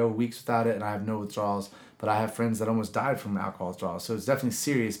drinking and go weeks without it and I have no withdrawals. But I have friends that almost died from alcohol withdrawals. So it's definitely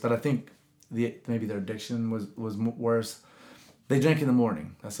serious. But I think maybe their addiction was worse. They drink in the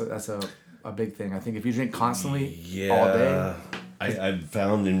morning. That's a big thing. I think if you drink constantly all day. I've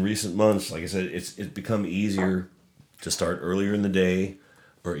found in recent months, like I said, it's become easier to start earlier in the day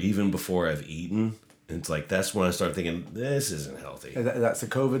or even before I've eaten. And it's like, that's when I start thinking, this isn't healthy. That's a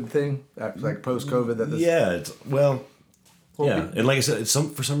COVID thing? Like post-COVID? Yeah, and like I said,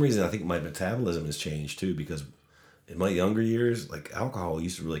 for some reason, I think my metabolism has changed too, because in my younger years, like alcohol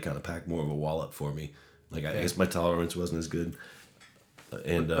used to really kind of pack more of a wallop for me. Like I guess my tolerance wasn't as good.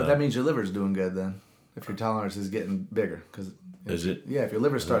 And but that means your liver's doing good then, if your tolerance is getting bigger. Is it? Yeah, if your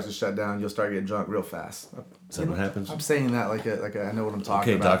liver starts to shut down, you'll start getting drunk real fast. Is that what happens? I'm saying that like I know what I'm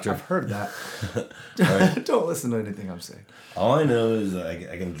talking about. Doctor. I've heard that. Don't listen to anything I'm saying. All I know is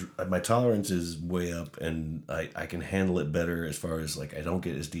my tolerance is way up, and I can handle it better as far as like I don't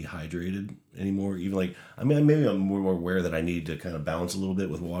get as dehydrated anymore. Even like maybe I'm more aware that I need to kind of balance a little bit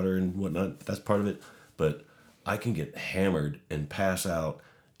with water and whatnot. That's part of it, but I can get hammered and pass out,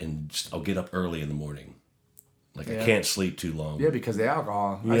 and I'll get up early in the morning. Like I can't sleep too long. Yeah, because of the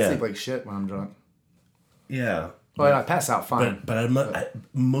alcohol. I sleep like shit when I'm drunk. Yeah. Well, I pass out fine. But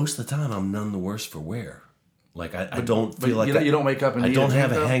most of the time I'm none the worse for wear. Like I don't feel like you don't wake up and I don't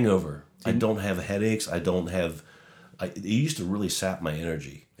have a hangover. I don't have headaches. I don't have. It used to really sap my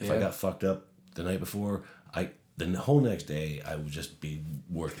energy. If I got fucked up the night before, the whole next day I would just be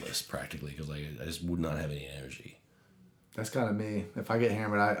worthless practically because I just would not have any energy. That's kind of me. If I get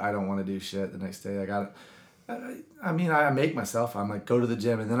hammered, I don't want to do shit the next day. I make myself. I'm like, go to the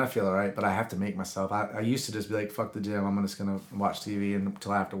gym, and then I feel all right, but I have to make myself. I used to just be like, fuck the gym. I'm just going to watch TV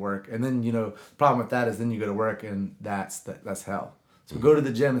until I have to work. And then, the problem with that is then you go to work, and that's hell. So go to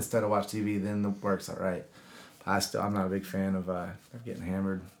the gym instead of watch TV, then the work's all right. I'm not a big fan of getting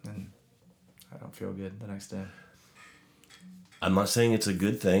hammered, and I don't feel good the next day. I'm not saying it's a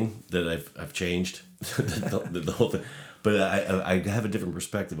good thing that I've changed the whole thing, but I have a different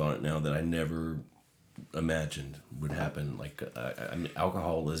perspective on it now that I never imagined would happen. Like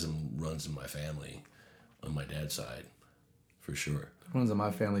alcoholism runs in my family on my dad's side for sure. It runs in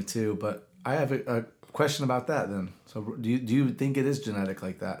my family too, but I have a question about that then. So do you think it is genetic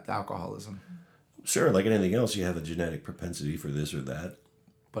like that, the alcoholism? Sure, like anything else, you have a genetic propensity for this or that.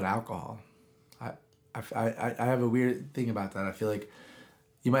 But alcohol, I have a weird thing about that. I feel like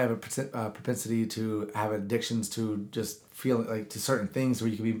you might have a propensity to have addictions to just feel like to certain things where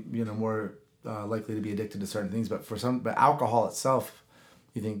you can be more likely to be addicted to certain things. But but alcohol itself,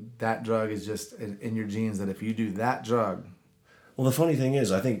 you think that drug is just in your genes, that if you do that drug. Well, the funny thing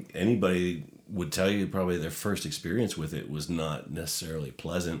is, I think anybody would tell you probably their first experience with it was not necessarily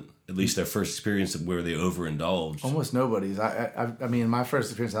pleasant. At least their first experience where they overindulged. Almost nobody's. I mean, my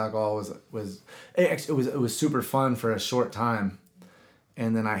first experience with alcohol it was super fun for a short time,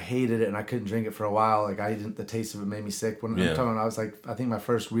 and then I hated it and I couldn't drink it for a while. Like the taste of it made me sick. I'm talking about, I was like, I think my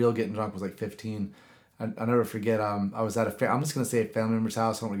first real getting drunk was like 15. I never forget. I was at I'm just gonna say a family member's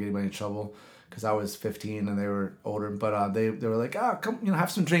house. I don't want to get anybody in trouble because I was 15 and they were older. But they were like, come,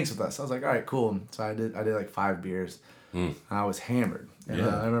 have some drinks with us. I was like, all right, cool. So I did like 5 beers. And I was hammered. And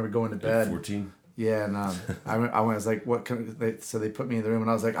I remember going to bed. 14. Yeah, and I was like, what can so they put me in the room, and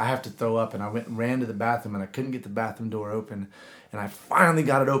I was like, I have to throw up, and I went and ran to the bathroom, and I couldn't get the bathroom door open, and I finally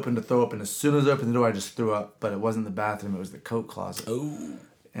got it open to throw up, and as soon as I opened the door, I just threw up, but it wasn't the bathroom, it was the coat closet. Oh.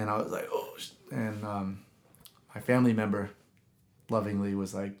 And I was like, and my family member lovingly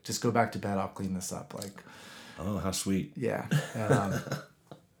was like, just go back to bed, I'll clean this up. Like, oh, how sweet. Yeah. And,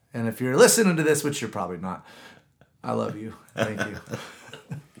 and if you're listening to this, which you're probably not, I love you. Thank you.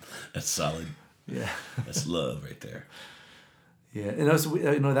 That's solid. Yeah. That's love right there. Yeah, and it was,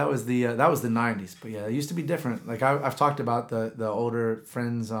 that was the 90s, but yeah, it used to be different. Like I've talked about the older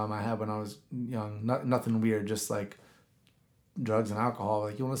friends I had when I was young. Nothing weird, just like drugs and alcohol.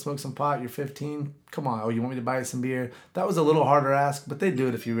 Like, you want to smoke some pot? You're 15. Come on. Oh, you want me to buy you some beer? That was a little harder ask, but they do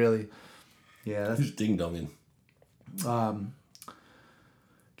it if you really. Yeah. That's, who's ding donging?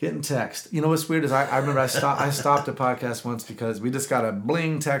 Getting text. You know what's weird is I remember I stopped a podcast once because we just got a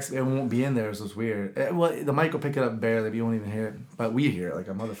bling text. It won't be in there. So it's weird. Well, the mic will pick it up barely, but you won't even hear it. But we hear it like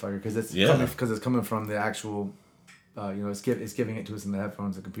a motherfucker because it's coming from the actual it's giving it to us in the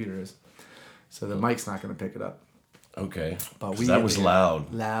headphones. The computer is, so the mic's not going to pick it up. Okay. But that was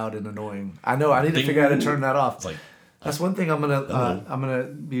loud. Loud and annoying. I know. I need to figure out how to turn that off. It's like, that's one thing I'm gonna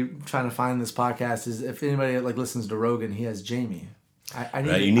be trying to find in this podcast is if anybody like listens to Rogan, he has Jamie. I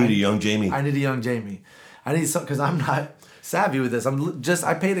need you need a young Jamie. I need a young Jamie. I need some because I'm not savvy with this.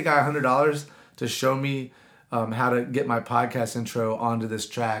 I paid a guy $100 to show me how to get my podcast intro onto this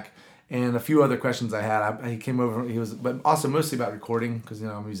track and a few other questions I had. He came over. But also mostly about recording because I'm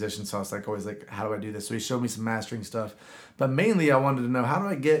a musician, so I was like always like, how do I do this? So he showed me some mastering stuff, but mainly I wanted to know how do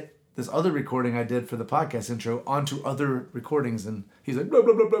I get this other recording I did for the podcast intro onto other recordings. And he's like, blah,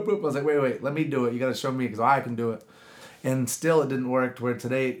 blah, blah, blah, blah. I was like, wait, let me do it. You got to show me because I can do it. And still it didn't work where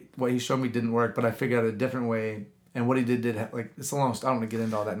today what he showed me didn't work, but I figured out a different way. And what he did like, it's a long, I don't want to get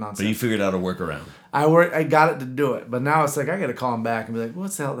into all that nonsense. But you figured out a workaround. I got it to do it. But now it's like, I got to call him back and be like,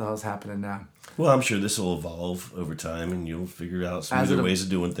 what the hell is happening now? Well, I'm sure this will evolve over time and you'll figure out some other ways of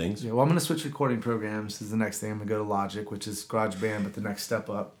doing things. Yeah, well, I'm going to switch recording programs is the next thing. I'm going to go to Logic, which is GarageBand, but the next step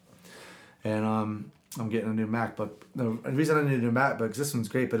up. And I'm getting a new MacBook. The reason I need a new MacBook is this one's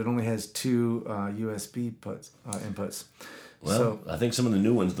great, but it only has 2 USB inputs. Well, so, I think some of the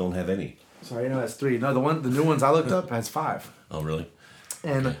new ones don't have any. Sorry, it has 3. No, the new ones I looked up has 5. Oh, really?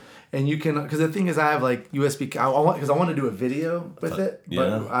 And okay. And you can because the thing is I have like USB. I want to do a video with it,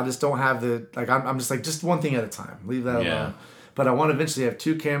 but I just don't have the like. I'm just like just one thing at a time. Leave that alone. But I want to eventually have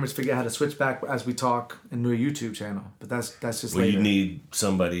 2 cameras, figure out how to switch back as we talk, and do a YouTube channel. But that's just later. You need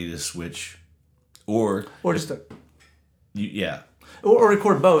somebody to switch, or just or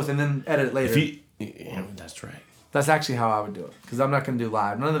record both and then edit it later. That's right. That's actually how I would do it because I'm not going to do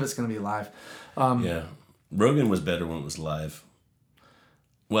live. None of it's going to be live. Rogan was better when it was live.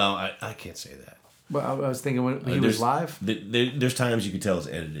 Well, I can't say that. But I was thinking when he was live. There's times you can tell it's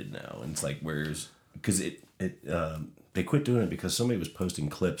edited now, and it's like because they quit doing it because somebody was posting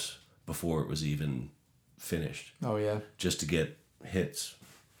clips before it was even finished. Oh yeah. Just to get hits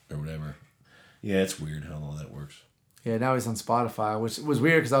or whatever. Yeah, it's weird how all that works. Yeah, now he's on Spotify, which was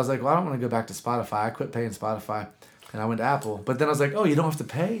weird because I was like, well, I don't want to go back to Spotify. I quit paying Spotify, and I went to Apple. But then I was like, oh, you don't have to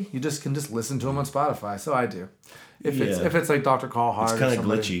pay. You can just listen to him on Spotify. So I do. If it's like Dr. Carl Hart. It's kind of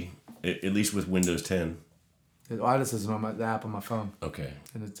glitchy, at least with Windows 10. I just listen on the app on my phone. Okay.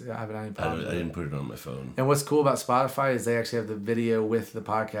 And I haven't had any problems. I didn't put it on my phone. And what's cool about Spotify is they actually have the video with the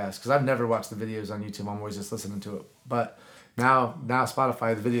podcast. Because I've never watched the videos on YouTube. I'm always just listening to it. But now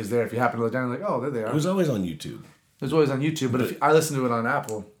Spotify, the video's there. If you happen to look down, you're like, oh, there they are. It was always on YouTube. It was always on YouTube. But if I listen to it on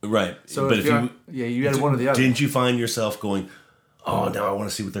Apple. Right. So but if you had one or the other. Didn't you find yourself going, oh, now I want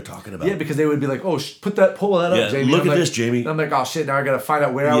to see what they're talking about? Yeah, because they would be like, oh, pull that up, Jamie. Look at this, Jamie. And I'm like, oh, shit, now I got to find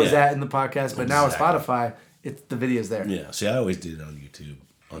out where I was at in the podcast. But now with Spotify, the video's there. Yeah, see, I always did it on YouTube,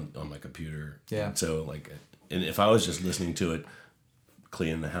 on my computer. Yeah. And so, and if I was just listening to it,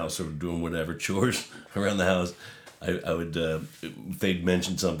 cleaning the house or doing whatever chores around the house, I would, they'd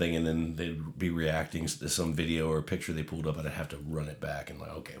mention something and then they'd be reacting to some video or picture they pulled up and I'd have to run it back and like,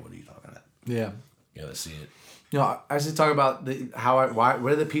 okay, what are you talking about? Yeah. Yeah, let's see it. I should talk about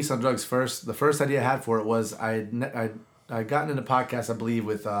where the piece on drugs first. The first idea I had for it was I'd gotten into podcasts, I believe,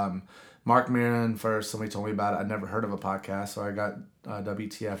 with Mark Maron first. Somebody told me about it. I'd never heard of a podcast, so I got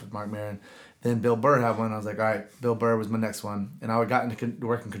WTF with Mark Maron. Then Bill Burr had one. I was like, all right, Bill Burr was my next one. And I got into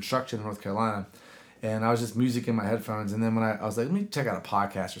work in construction in North Carolina. And I was just music in my headphones. And then when I was like, let me check out a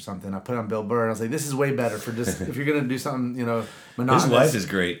podcast or something. I put on Bill Burr. And I was like, this is way better for just, if you're going to do something, monotonous. His wife is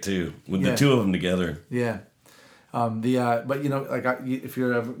great, too, with the two of them together. Yeah. But if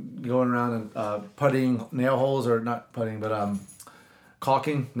you're ever going around and putting nail holes, or not putting, but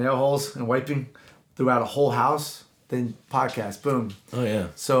caulking nail holes and wiping throughout a whole house, then podcast, boom. Oh yeah.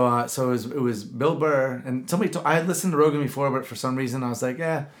 So it was Bill Burr, and I had listened to Rogan before, but for some reason I was like,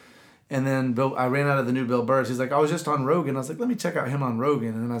 yeah. And then I ran out of the new Bill Burr. He's like, I was just on Rogan. I was like, let me check out him on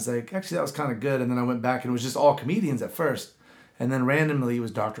Rogan. And then I was like, actually that was kind of good. And then I went back and it was just all comedians at first. And then randomly it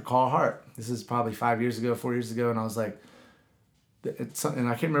was Dr. Carl Hart. This is probably 4 years ago. And I was like, and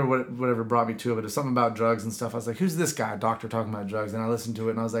I can't remember whatever brought me to it, but it's something about drugs and stuff. I was like, who's this guy, doctor, talking about drugs? And I listened to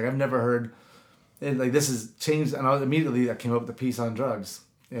it and I was like, I've never heard, and like this has changed. And I came up with a piece on drugs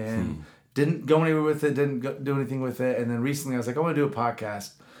and didn't go anywhere with it, didn't do anything with it. And then recently I was like, I want to do a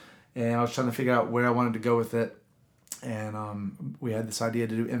podcast. And I was trying to figure out where I wanted to go with it. And we had this idea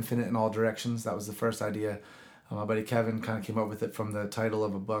to do Infinite in All Directions. That was the first idea. My buddy Kevin kind of came up with it from the title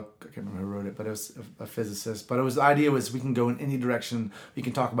of a book. I can't remember who wrote it, but it was a physicist. But the idea was we can go in any direction. We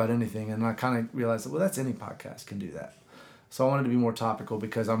can talk about anything. And I kind of realized, well, that's any podcast can do that. So I wanted to be more topical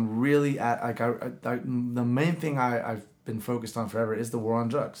because I'm really at, the main thing I been focused on forever is the war on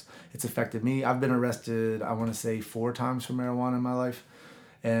drugs. It's affected me. I've been arrested, I want to say 4 times for marijuana in my life.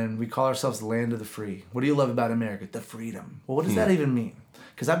 And we call ourselves the land of the free. What do you love about America? The freedom. Well, what does that even mean?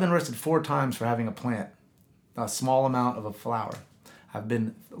 Because I've been arrested 4 times for having a plant, a small amount of a flower. I've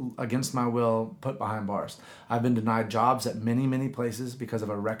been, against my will, put behind bars. I've been denied jobs at many, many places because of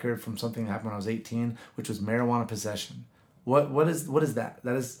a record from something that happened when I was 18, which was marijuana possession. What is that?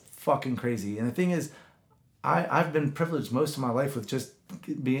 That is fucking crazy. And the thing is, I've been privileged most of my life with just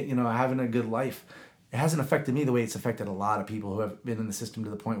being, having a good life. It hasn't affected me the way it's affected a lot of people who have been in the system to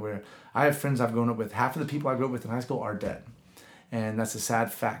the point where I have friends I've grown up with. Half of the people I grew up with in high school are dead. And that's a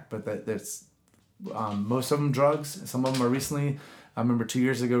sad fact, but that's most of them drugs. Some of them are recently. I remember 2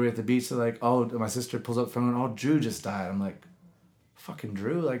 years ago we were at the beach. They're like, "Oh," my sister pulls up the phone. "Oh, Drew just died." I'm like, "Fucking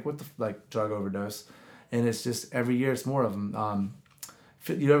Drew? Like what the drug overdose?" And it's just every year it's more of them.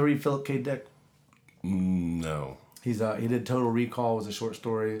 You ever read Philip K. Dick? No. He did Total Recall, was a short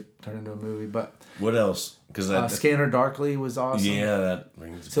story turned into a movie. But what else? Because Scanner Darkly was awesome. Yeah, that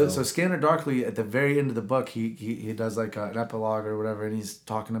rings a bell. So Scanner Darkly at the very end of the book, he does like an epilogue or whatever, and he's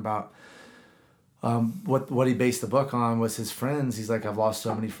talking about what he based the book on was his friends. He's like, I've lost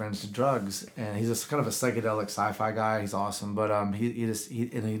so many friends to drugs, and he's just kind of a psychedelic sci-fi guy. He's awesome, but he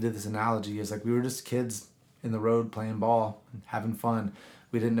did this analogy. It's like we were just kids in the road playing ball, having fun.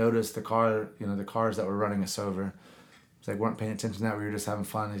 We didn't notice the cars that were running us over. It's like we weren't paying attention to that. We were just having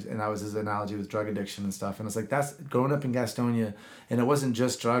fun, and that was his analogy with drug addiction and stuff. And it's like that's growing up in Gastonia, and it wasn't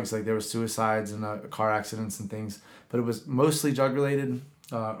just drugs. Like there were suicides and car accidents and things, but it was mostly drug related.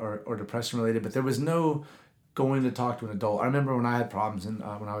 Or depression related, but there was no going to talk to an adult. I remember when I had problems and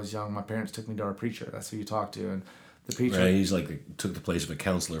when I was young, my parents took me to our preacher. That's who you talk to, and the preacher. Right, he's took the place of a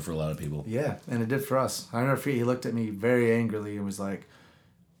counselor for a lot of people. Yeah, and it did for us. I remember he looked at me very angrily and was like,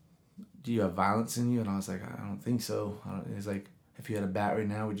 "Do you have violence in you?" And I was like, "I don't think so." He's like, "If you had a bat right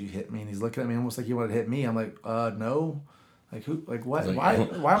now, would you hit me?" And he's looking at me almost like he wanted to hit me. I'm like, no. Like who? Like what? Like, why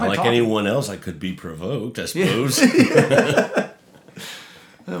am I like talking? anyone else, I could be provoked, I suppose. Yeah.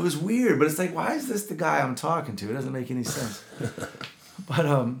 It was weird, but it's like, why is this the guy I'm talking to? It doesn't make any sense.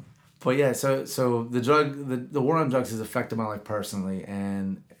 But yeah, so the war on drugs has affected my life personally,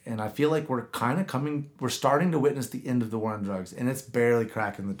 and I feel like we're starting to witness the end of the war on drugs, and it's barely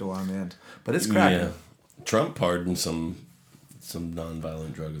cracking the door on the end, but it's cracking. Yeah. Trump pardoned some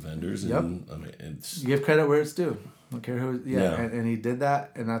nonviolent drug offenders, and yep. I mean, it's give credit where it's due. I don't care who. Yeah. And he did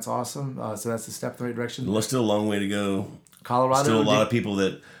that, and that's awesome. So that's a step in the right direction. There's still a long way to go. Colorado. Still a lot of people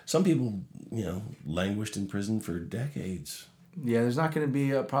some people, languished in prison for decades. Yeah, there's not going to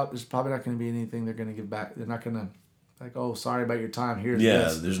be there's probably not going to be anything they're going to give back. They're not going to like, "Oh, sorry about your time. Here's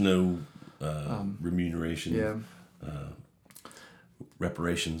this." There's no remuneration. Yeah.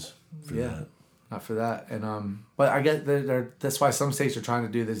 Reparations for that. Not for that. And but I get that's why some states are trying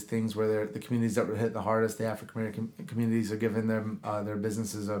to do these things where the communities that were hit the hardest, the African American communities, are giving their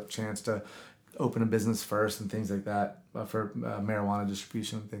businesses a chance to open a business first and things like that for marijuana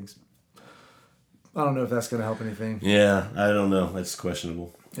distribution and things. I don't know if that's going to help anything. Yeah, I don't know. That's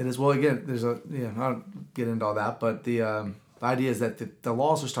questionable. It is. Well, again, I don't get into all that, but the idea is that the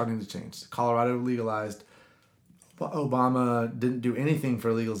laws are starting to change. Colorado legalized. Obama didn't do anything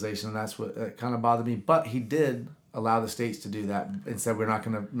for legalization, and that's what kind of bothered me. But he did allow the states to do that and said, we're not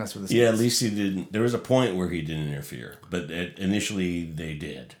going to mess with the states. Yeah, at least he didn't. There was a point where he didn't interfere, but initially they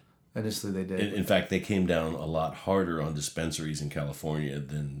did. In fact, they came down a lot harder on dispensaries in California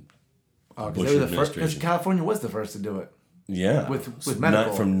than Bush administration. Because California was the first to do it. Yeah, with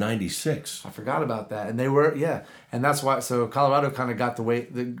medical from '96. I forgot about that, and they were and that's why. So Colorado kind of got the way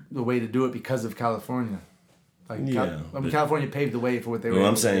to do it because of California. California paved the way for what they were. What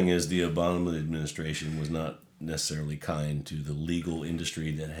I'm saying is the Obama administration was not necessarily kind to the legal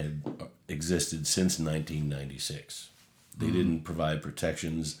industry that had existed since 1996. They didn't provide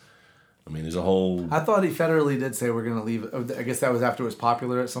protections. I mean, there's a whole... I thought he federally did say we're going to leave. I guess that was after it was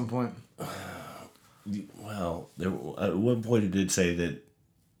popular at some point. Well, at one point it did say that,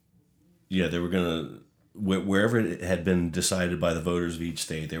 they were going to... Wherever it had been decided by the voters of each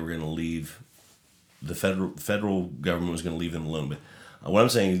state, they were going to leave... The federal government was going to leave them alone. But what I'm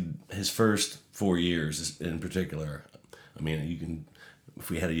saying, his first 4 years in particular, I mean, you can... If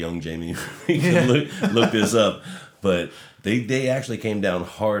we had a young Jamie, we could look this up. But they actually came down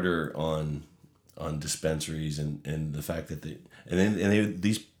harder on dispensaries and the fact that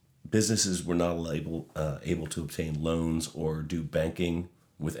these businesses were not able to obtain loans or do banking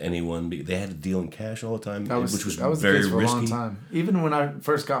with anyone. They had to deal in cash all the time, which was very risky. For a long time. Even when I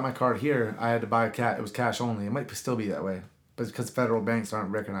first got my card here, I had to buy it was cash only. It might still be that way, but because federal banks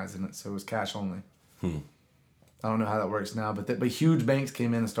aren't recognizing it, so it was cash only. I don't know how that works now, but huge banks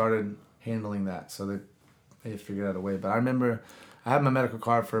came in and started handling that, so they figured out a way. But I remember I had my medical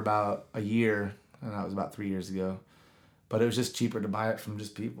card for about a year, and that was about 3 years ago. But it was just cheaper to buy it from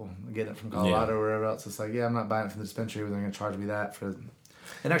just people, getting it from Colorado or wherever else. It's like, I'm not buying it from the dispensary, but they're going to charge me that for.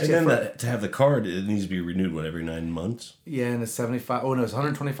 And actually, to have the card, it needs to be renewed every 9 months. Yeah, and it's $75. Oh no, it's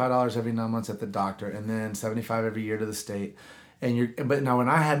 $125 every 9 months at the doctor, and then $75 every year to the state. But now when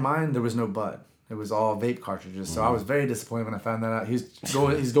I had mine, there was no bud. It was all vape cartridges. So I was very disappointed when I found that out. He's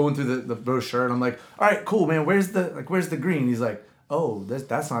going through the brochure, and I'm like, all right, cool, man. Where's the green? He's like, oh,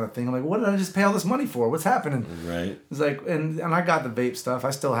 that's not a thing. I'm like, what did I just pay all this money for? What's happening? Right. It's like, and I got the vape stuff.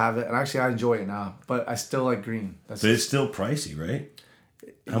 I still have it, and actually I enjoy it now. But I still like green. But it's still pricey, right?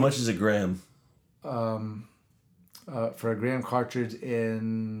 How much is a gram? For a gram cartridge I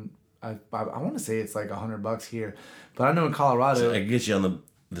want to say it's like $100 here, but I know in Colorado. So I can get you on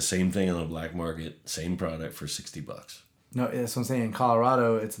the same thing on the black market, same product for $60. No, that's what I'm saying. In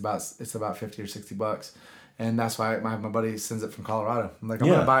Colorado, it's about $50 or $60, and that's why my buddy sends it from Colorado. I'm like, I'm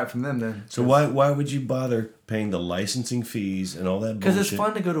gonna buy it from them then. So why would you bother paying the licensing fees and all that? Because it's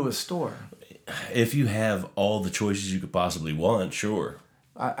fun to go to a store. If you have all the choices you could possibly want, sure.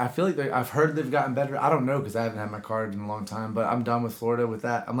 I feel like I've heard they've gotten better. I don't know because I haven't had my card in a long time, but I'm done with Florida with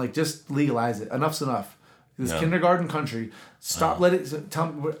that. I'm like, just legalize it. Enough's enough. This kindergarten country. Stop. Let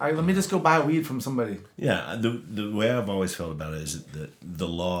me just go buy weed from somebody. Yeah, the way I've always felt about it is that the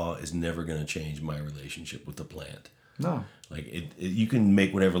law is never going to change my relationship with the plant. No. Like you can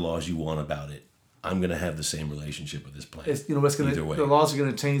make whatever laws you want about it. I'm going to have the same relationship with this plant. The laws are going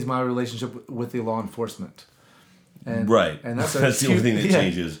to change my relationship with the law enforcement. And that's the only thing that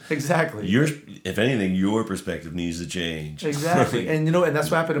changes. Exactly. If anything, your perspective needs to change. Exactly. And and that's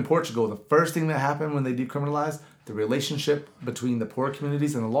what happened in Portugal. The first thing that happened when they decriminalized, the relationship between the poor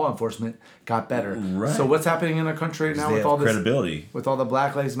communities and the law enforcement got better. Right. So what's happening in our country right now with all this credibility, with all the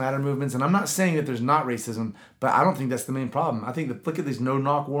Black Lives Matter movements, and I'm not saying that there's not racism, but I don't think that's the main problem. I think that look at these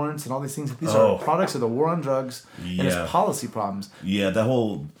no-knock warrants and all these things. These are products of the war on drugs and its policy problems. Yeah, the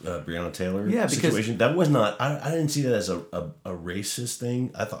whole Breonna Taylor situation, that was not. I didn't see that as a racist thing.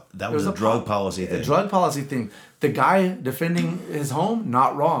 I thought that was a drug policy thing. A drug policy thing. The guy defending his home,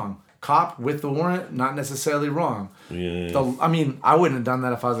 not wrong. Cop with the warrant, not necessarily wrong. Yeah. I wouldn't have done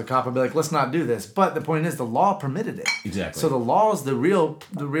that if I was a cop. I'd be like, let's not do this. But the point is, the law permitted it. Exactly. So the law is the real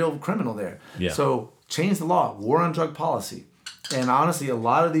criminal there. Yeah. So change the law. War on drug policy. And honestly, a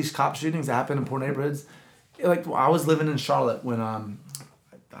lot of these cop shootings that happen in poor neighborhoods, like I was living in Charlotte when I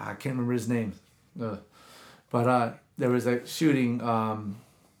can't remember his name, but there was a shooting.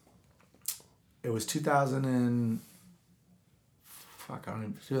 It was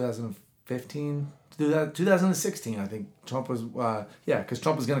 2015, 2016, I think. Trump was, because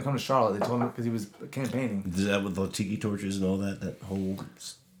Trump was going to come to Charlotte. They told him because he was campaigning. Is that with the tiki torches and all that whole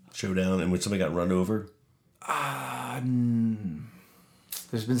showdown, and when somebody got run over?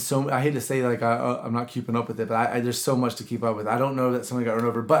 There's been I hate to say I'm not keeping up with it, but there's so much to keep up with. I don't know that somebody got run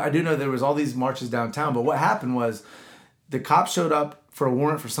over, but I do know there was all these marches downtown. But what happened was the cops showed up for a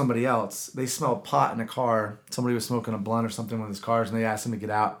warrant for somebody else. They smelled pot in a car. Somebody was smoking a blunt or something in his cars, and they asked him to get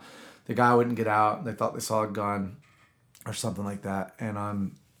out. The guy wouldn't get out. They thought they saw a gun or something like that,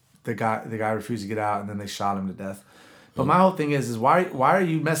 and the guy refused to get out, and then they shot him to death. But my whole thing is why are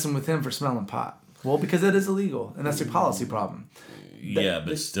you messing with him for smelling pot? Well, because it is illegal, and that's a policy problem.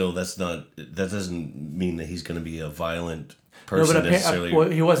 But still, that doesn't mean that he's going to be a violent person necessarily. Well,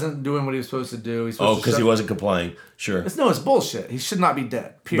 he wasn't doing what he was supposed to do. Because he wasn't complying. Sure. It's bullshit. He should not be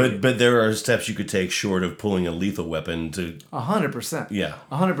dead. Period. But there are steps you could take short of pulling a lethal weapon to. 100%. Yeah.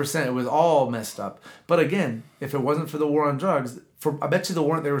 100%. It was all messed up. But again, if it wasn't for the war on drugs, I bet you the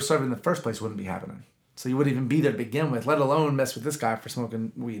warrant they were serving in the first place wouldn't be happening. So you wouldn't even be there to begin with, let alone mess with this guy for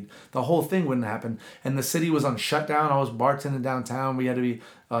smoking weed. The whole thing wouldn't happen. And the city was on shutdown. I was bartending downtown. We had to be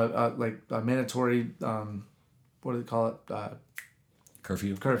a mandatory, what do they call it?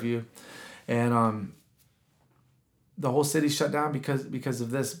 Curfew. And the whole city shut down because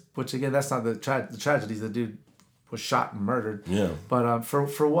of this, which again, that's not the tragedies. The dude was shot and murdered. Yeah. But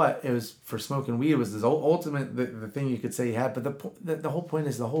for what? It was for smoking weed. It was the ultimate the thing you could say he had. But the whole point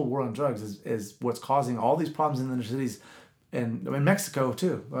is the whole war on drugs is what's causing all these problems in the inner cities, and in Mexico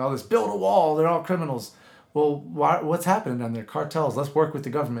too. All this build a wall. They're all criminals. Well, what's happening down there? Cartels. Let's work with the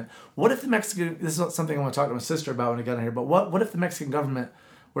government. What if the Mexican? This is something I want to talk to my sister about when I got in here. But what if the Mexican government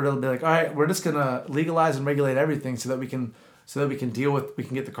were to be like, all right, we're just gonna legalize and regulate everything so that we can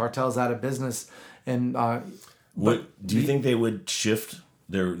get the cartels out of business and. Do you think they would shift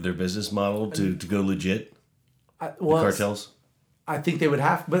their business model to go legit? The cartels? I think they would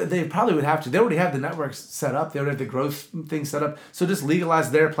have, but they probably would have to. They already have the networks set up. They already have the growth thing set up. So just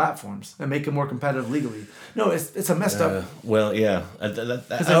legalize their platforms and make it more competitive legally. No, it's a messed up. Well, yeah,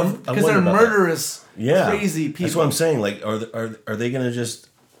 Because they're murderous, crazy people. That's what I'm saying. Like, are they gonna just?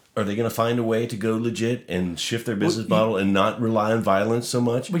 Are they going to find a way to go legit and shift their business model and not rely on violence so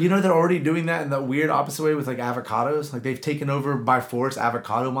much? But they're already doing that in the weird opposite way with like avocados. Like they've taken over by force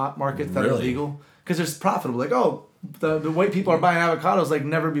avocado markets that are legal because it's profitable. Like, oh, the white people are buying avocados like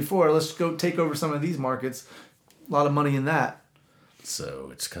never before. Let's go take over some of these markets. A lot of money in that. So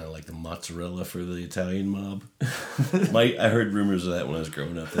it's kind of like the mozzarella for the Italian mob. I heard rumors of that when I was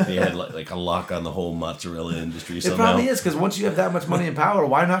growing up, that they had like a lock on the whole mozzarella industry somehow. It probably is, because once you have that much money and power,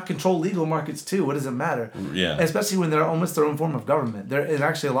 why not control legal markets too? What does it matter? Yeah. Especially when they're almost their own form of government. And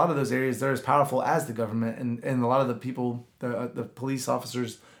actually a lot of those areas, they're as powerful as the government. And a lot of the people, the police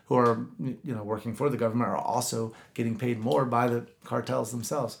officers who are working for the government are also getting paid more by the cartels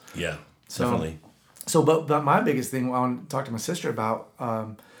themselves. Yeah, definitely. So, but my biggest thing I want to talk to my sister about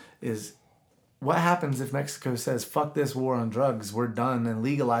is what happens if Mexico says, fuck this war on drugs, we're done, and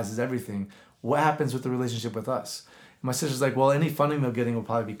legalizes everything. What happens with the relationship with us? And my sister's like, well, any funding they're getting will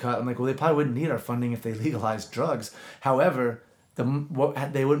probably be cut. I'm like, well, they probably wouldn't need our funding if they legalized drugs. However, they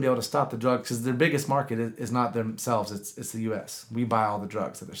wouldn't be able to stop the drugs because their biggest market is not themselves, it's the U.S. We buy all the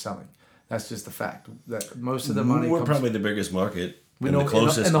drugs that they're selling. That's just a fact. That most of the money We're probably the biggest market. We know in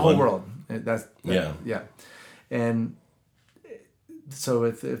the whole world. Yeah. And so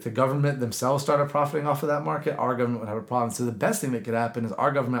if the government themselves started profiting off of that market, our government would have a problem. So the best thing that could happen is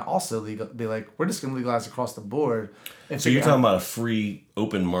our government also be like, we're just going to legalize across the board. So you're talking about a free,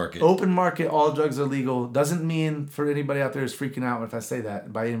 open market. Open market, all drugs are legal. Doesn't mean for anybody out there who's freaking out if I say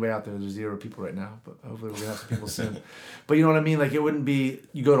that. By anybody out there, there's 0 people right now. But hopefully we're going to have some people soon. But you know what I mean? Like it wouldn't be,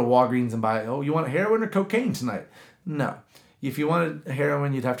 you go to Walgreens and buy, you want heroin or cocaine tonight? No. If you wanted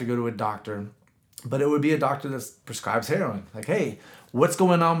heroin, you'd have to go to a doctor. But it would be a doctor that prescribes heroin. Like, hey, what's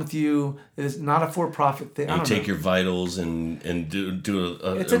going on with you? It's not a for-profit thing. You take your vitals and do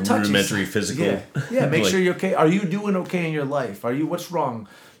a rudimentary physical. Yeah. Make sure you're okay. Are you doing okay in your life? What's wrong?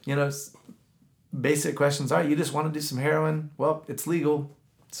 Basic questions. All right, you just want to do some heroin? Well, it's legal.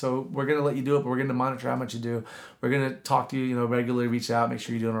 So we're going to let you do it, but we're going to monitor how much you do. We're going to talk to you, regularly, reach out, make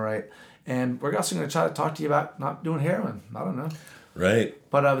sure you're doing all right. And we're also going to try to talk to you about not doing heroin. I don't know. Right.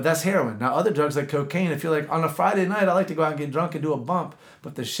 But that's heroin. Now, other drugs like cocaine, if you're like, on a Friday night, I like to go out and get drunk and do a bump.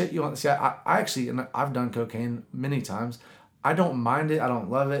 But the shit you want to see, I actually, and I've done cocaine many times. I don't mind it. I don't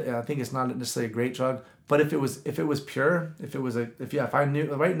love it. And I think it's not necessarily a great drug. But if it was pure, if I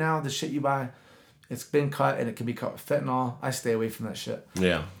knew, right now, the shit you buy, it's been cut and it can be cut with fentanyl, I stay away from that shit.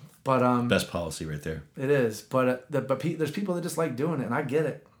 Yeah. But best policy right there. It is. But there's people that just like doing it, and I get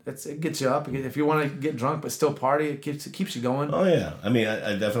it. It gets you up. If you want to get drunk but still party, it keeps you going. Oh yeah, I mean,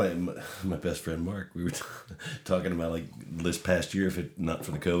 I definitely. My best friend Mark, we were talking about like this past year. If it not for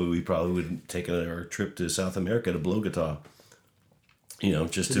the COVID, we probably would have taken our trip to South America to Bogota.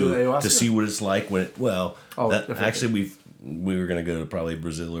 Just to see what it's like when actually we were gonna go to probably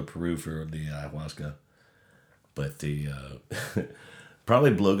Brazil or Peru for the ayahuasca, but the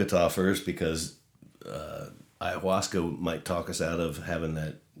probably Bogota first because ayahuasca might talk us out of having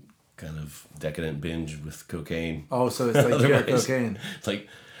that kind of decadent binge with cocaine. Oh, so it's like pure cocaine. It's like,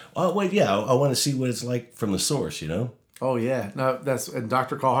 oh wait, yeah, I want to see what it's like from the source, Oh yeah, no, and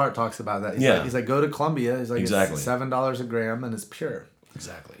Dr. Carl Hart talks about that. He's like, go to Colombia. He's like, exactly. It's $7 a gram and it's pure.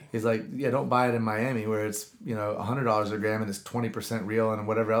 Exactly. He's like, yeah, don't buy it in Miami where it's $100 a gram and it's 20% real and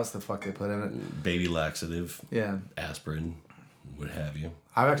whatever else the fuck they put in it. Baby laxative. Yeah. Aspirin, what have you.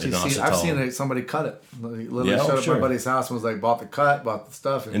 I've seen somebody cut it. Literally showed up at my buddy's house and was like, bought the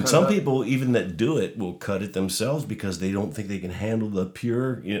stuff. And some people, even that do it, will cut it themselves because they don't think they can handle the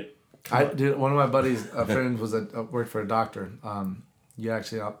pure. One of my buddies, a friend, worked for a doctor. I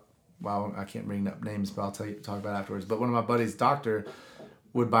can't bring up names, but I'll talk about it afterwards. But one of my buddies' doctor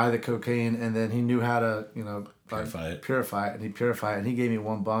would buy the cocaine and then he knew how to, purify it, and he'd purify it. And he gave me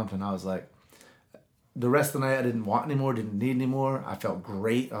one bump and I was like, the rest of the night, I didn't want anymore, didn't need anymore. I felt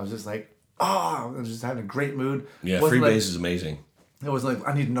great. I was just like, I was just having a great mood. Yeah, freebase is amazing. It was like,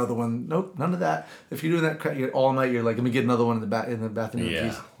 I need another one. Nope, none of that. If you're doing that all night, you're like, let me get another one in the bathroom. Yeah.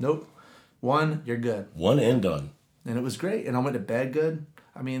 Piece. Nope. One, you're good. One and done. And it was great. And I went to bed good.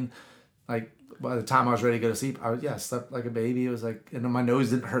 I mean, like, by the time I was ready to go to sleep, I slept like a baby. It was like, and my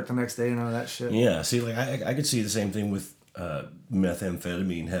nose didn't hurt the next day and all that shit. Yeah, see, like, I could see the same thing with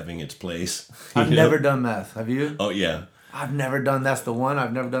methamphetamine having its place. I've never done meth. Have you? Oh yeah. I've never done. That's the one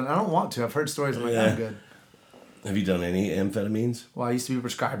I've never done. I don't want to. I've heard stories. I'm like, I'm good. Have you done any amphetamines? Well, I used to be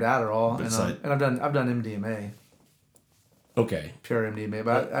prescribed Adderall, and I've done MDMA. Okay. pure MDMA.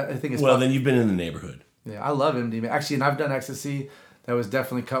 But I think it's Well, then you've been in the neighborhood. Yeah, I love MDMA. Actually, and I've done ecstasy that was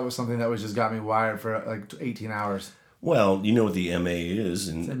definitely cut with something that was just got me wired for like 18 hours. Well, you know what the MA is.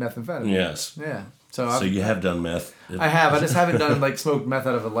 It's methamphetamine. Yes. Yeah. So you have done meth. I have. I just haven't done like smoked meth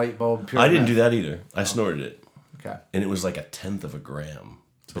out of a light bulb. Pure I didn't meth. do that either. I snorted it. Okay. And it was like 1/10 of a gram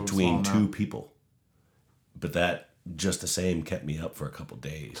So between small two amount. people. But that, just the same, kept me up for a couple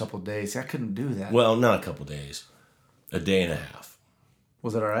days. Couple days. See, I couldn't do that. Well, not a couple days. A day and a half.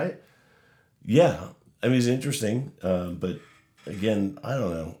 Was it all right? Yeah. I mean, it's interesting. But again, I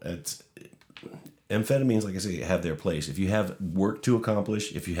don't know. Amphetamines, like I say, have their place. If you have work to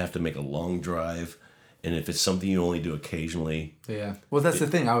accomplish, if you have to make a long drive, and if it's something you only do occasionally. Yeah. Well, that's the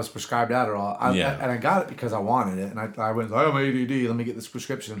thing. I was prescribed Adderall. And I got it because I wanted it. And I went, I'm ADD. Let me get this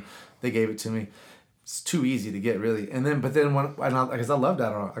prescription. They gave it to me. It's too easy to get, really. But then because I loved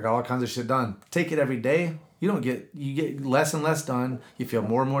Adderall, I got all kinds of shit done. Take it every day. You get less and less done. You feel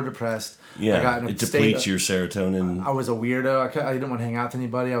more and more depressed. Yeah, it depletes your serotonin. I was a weirdo. I didn't want to hang out with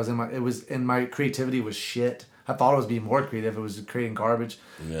anybody. My creativity was shit. I thought it was being more creative. It was creating garbage.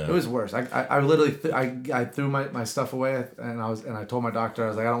 Yeah. It was worse. I literally I threw my stuff away and I told my doctor, I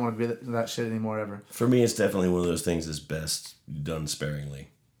was like, I don't want to be that shit anymore ever. For me, it's definitely one of those things that's best done sparingly.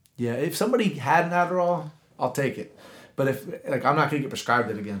 Yeah, if somebody had an Adderall, I'll take it. But if I'm not gonna get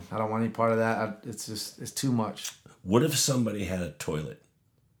prescribed it again. I don't want any part of that. It's too much. What if somebody had a toilet?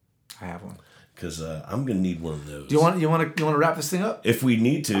 I have one. Because I'm gonna need one of those. Do you want to wrap this thing up? If we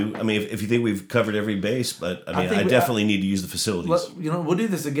need to, I mean, if you think we've covered every base, but I definitely need to use the facilities. We'll do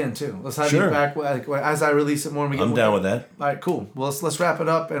this again too. Let's have Sure. you back as I release it more. And we get I'm down with that. All right, cool. Well, let's wrap it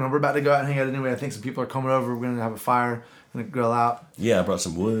up, and we're about to go out and hang out anyway. I think some people are coming over. We're gonna have a fire and grill out. Yeah, I brought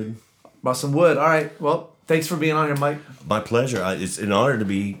some wood. Brought some wood. All right. Well, thanks for being on here, Mike. My pleasure. It's an honor to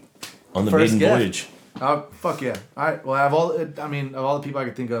be on the First maiden guest. voyage. Oh, fuck yeah. All right. Well, of all the people I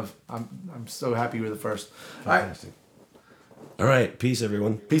could think of, I'm so happy you were the first. All right. All right. Peace,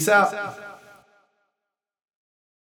 everyone. Peace out.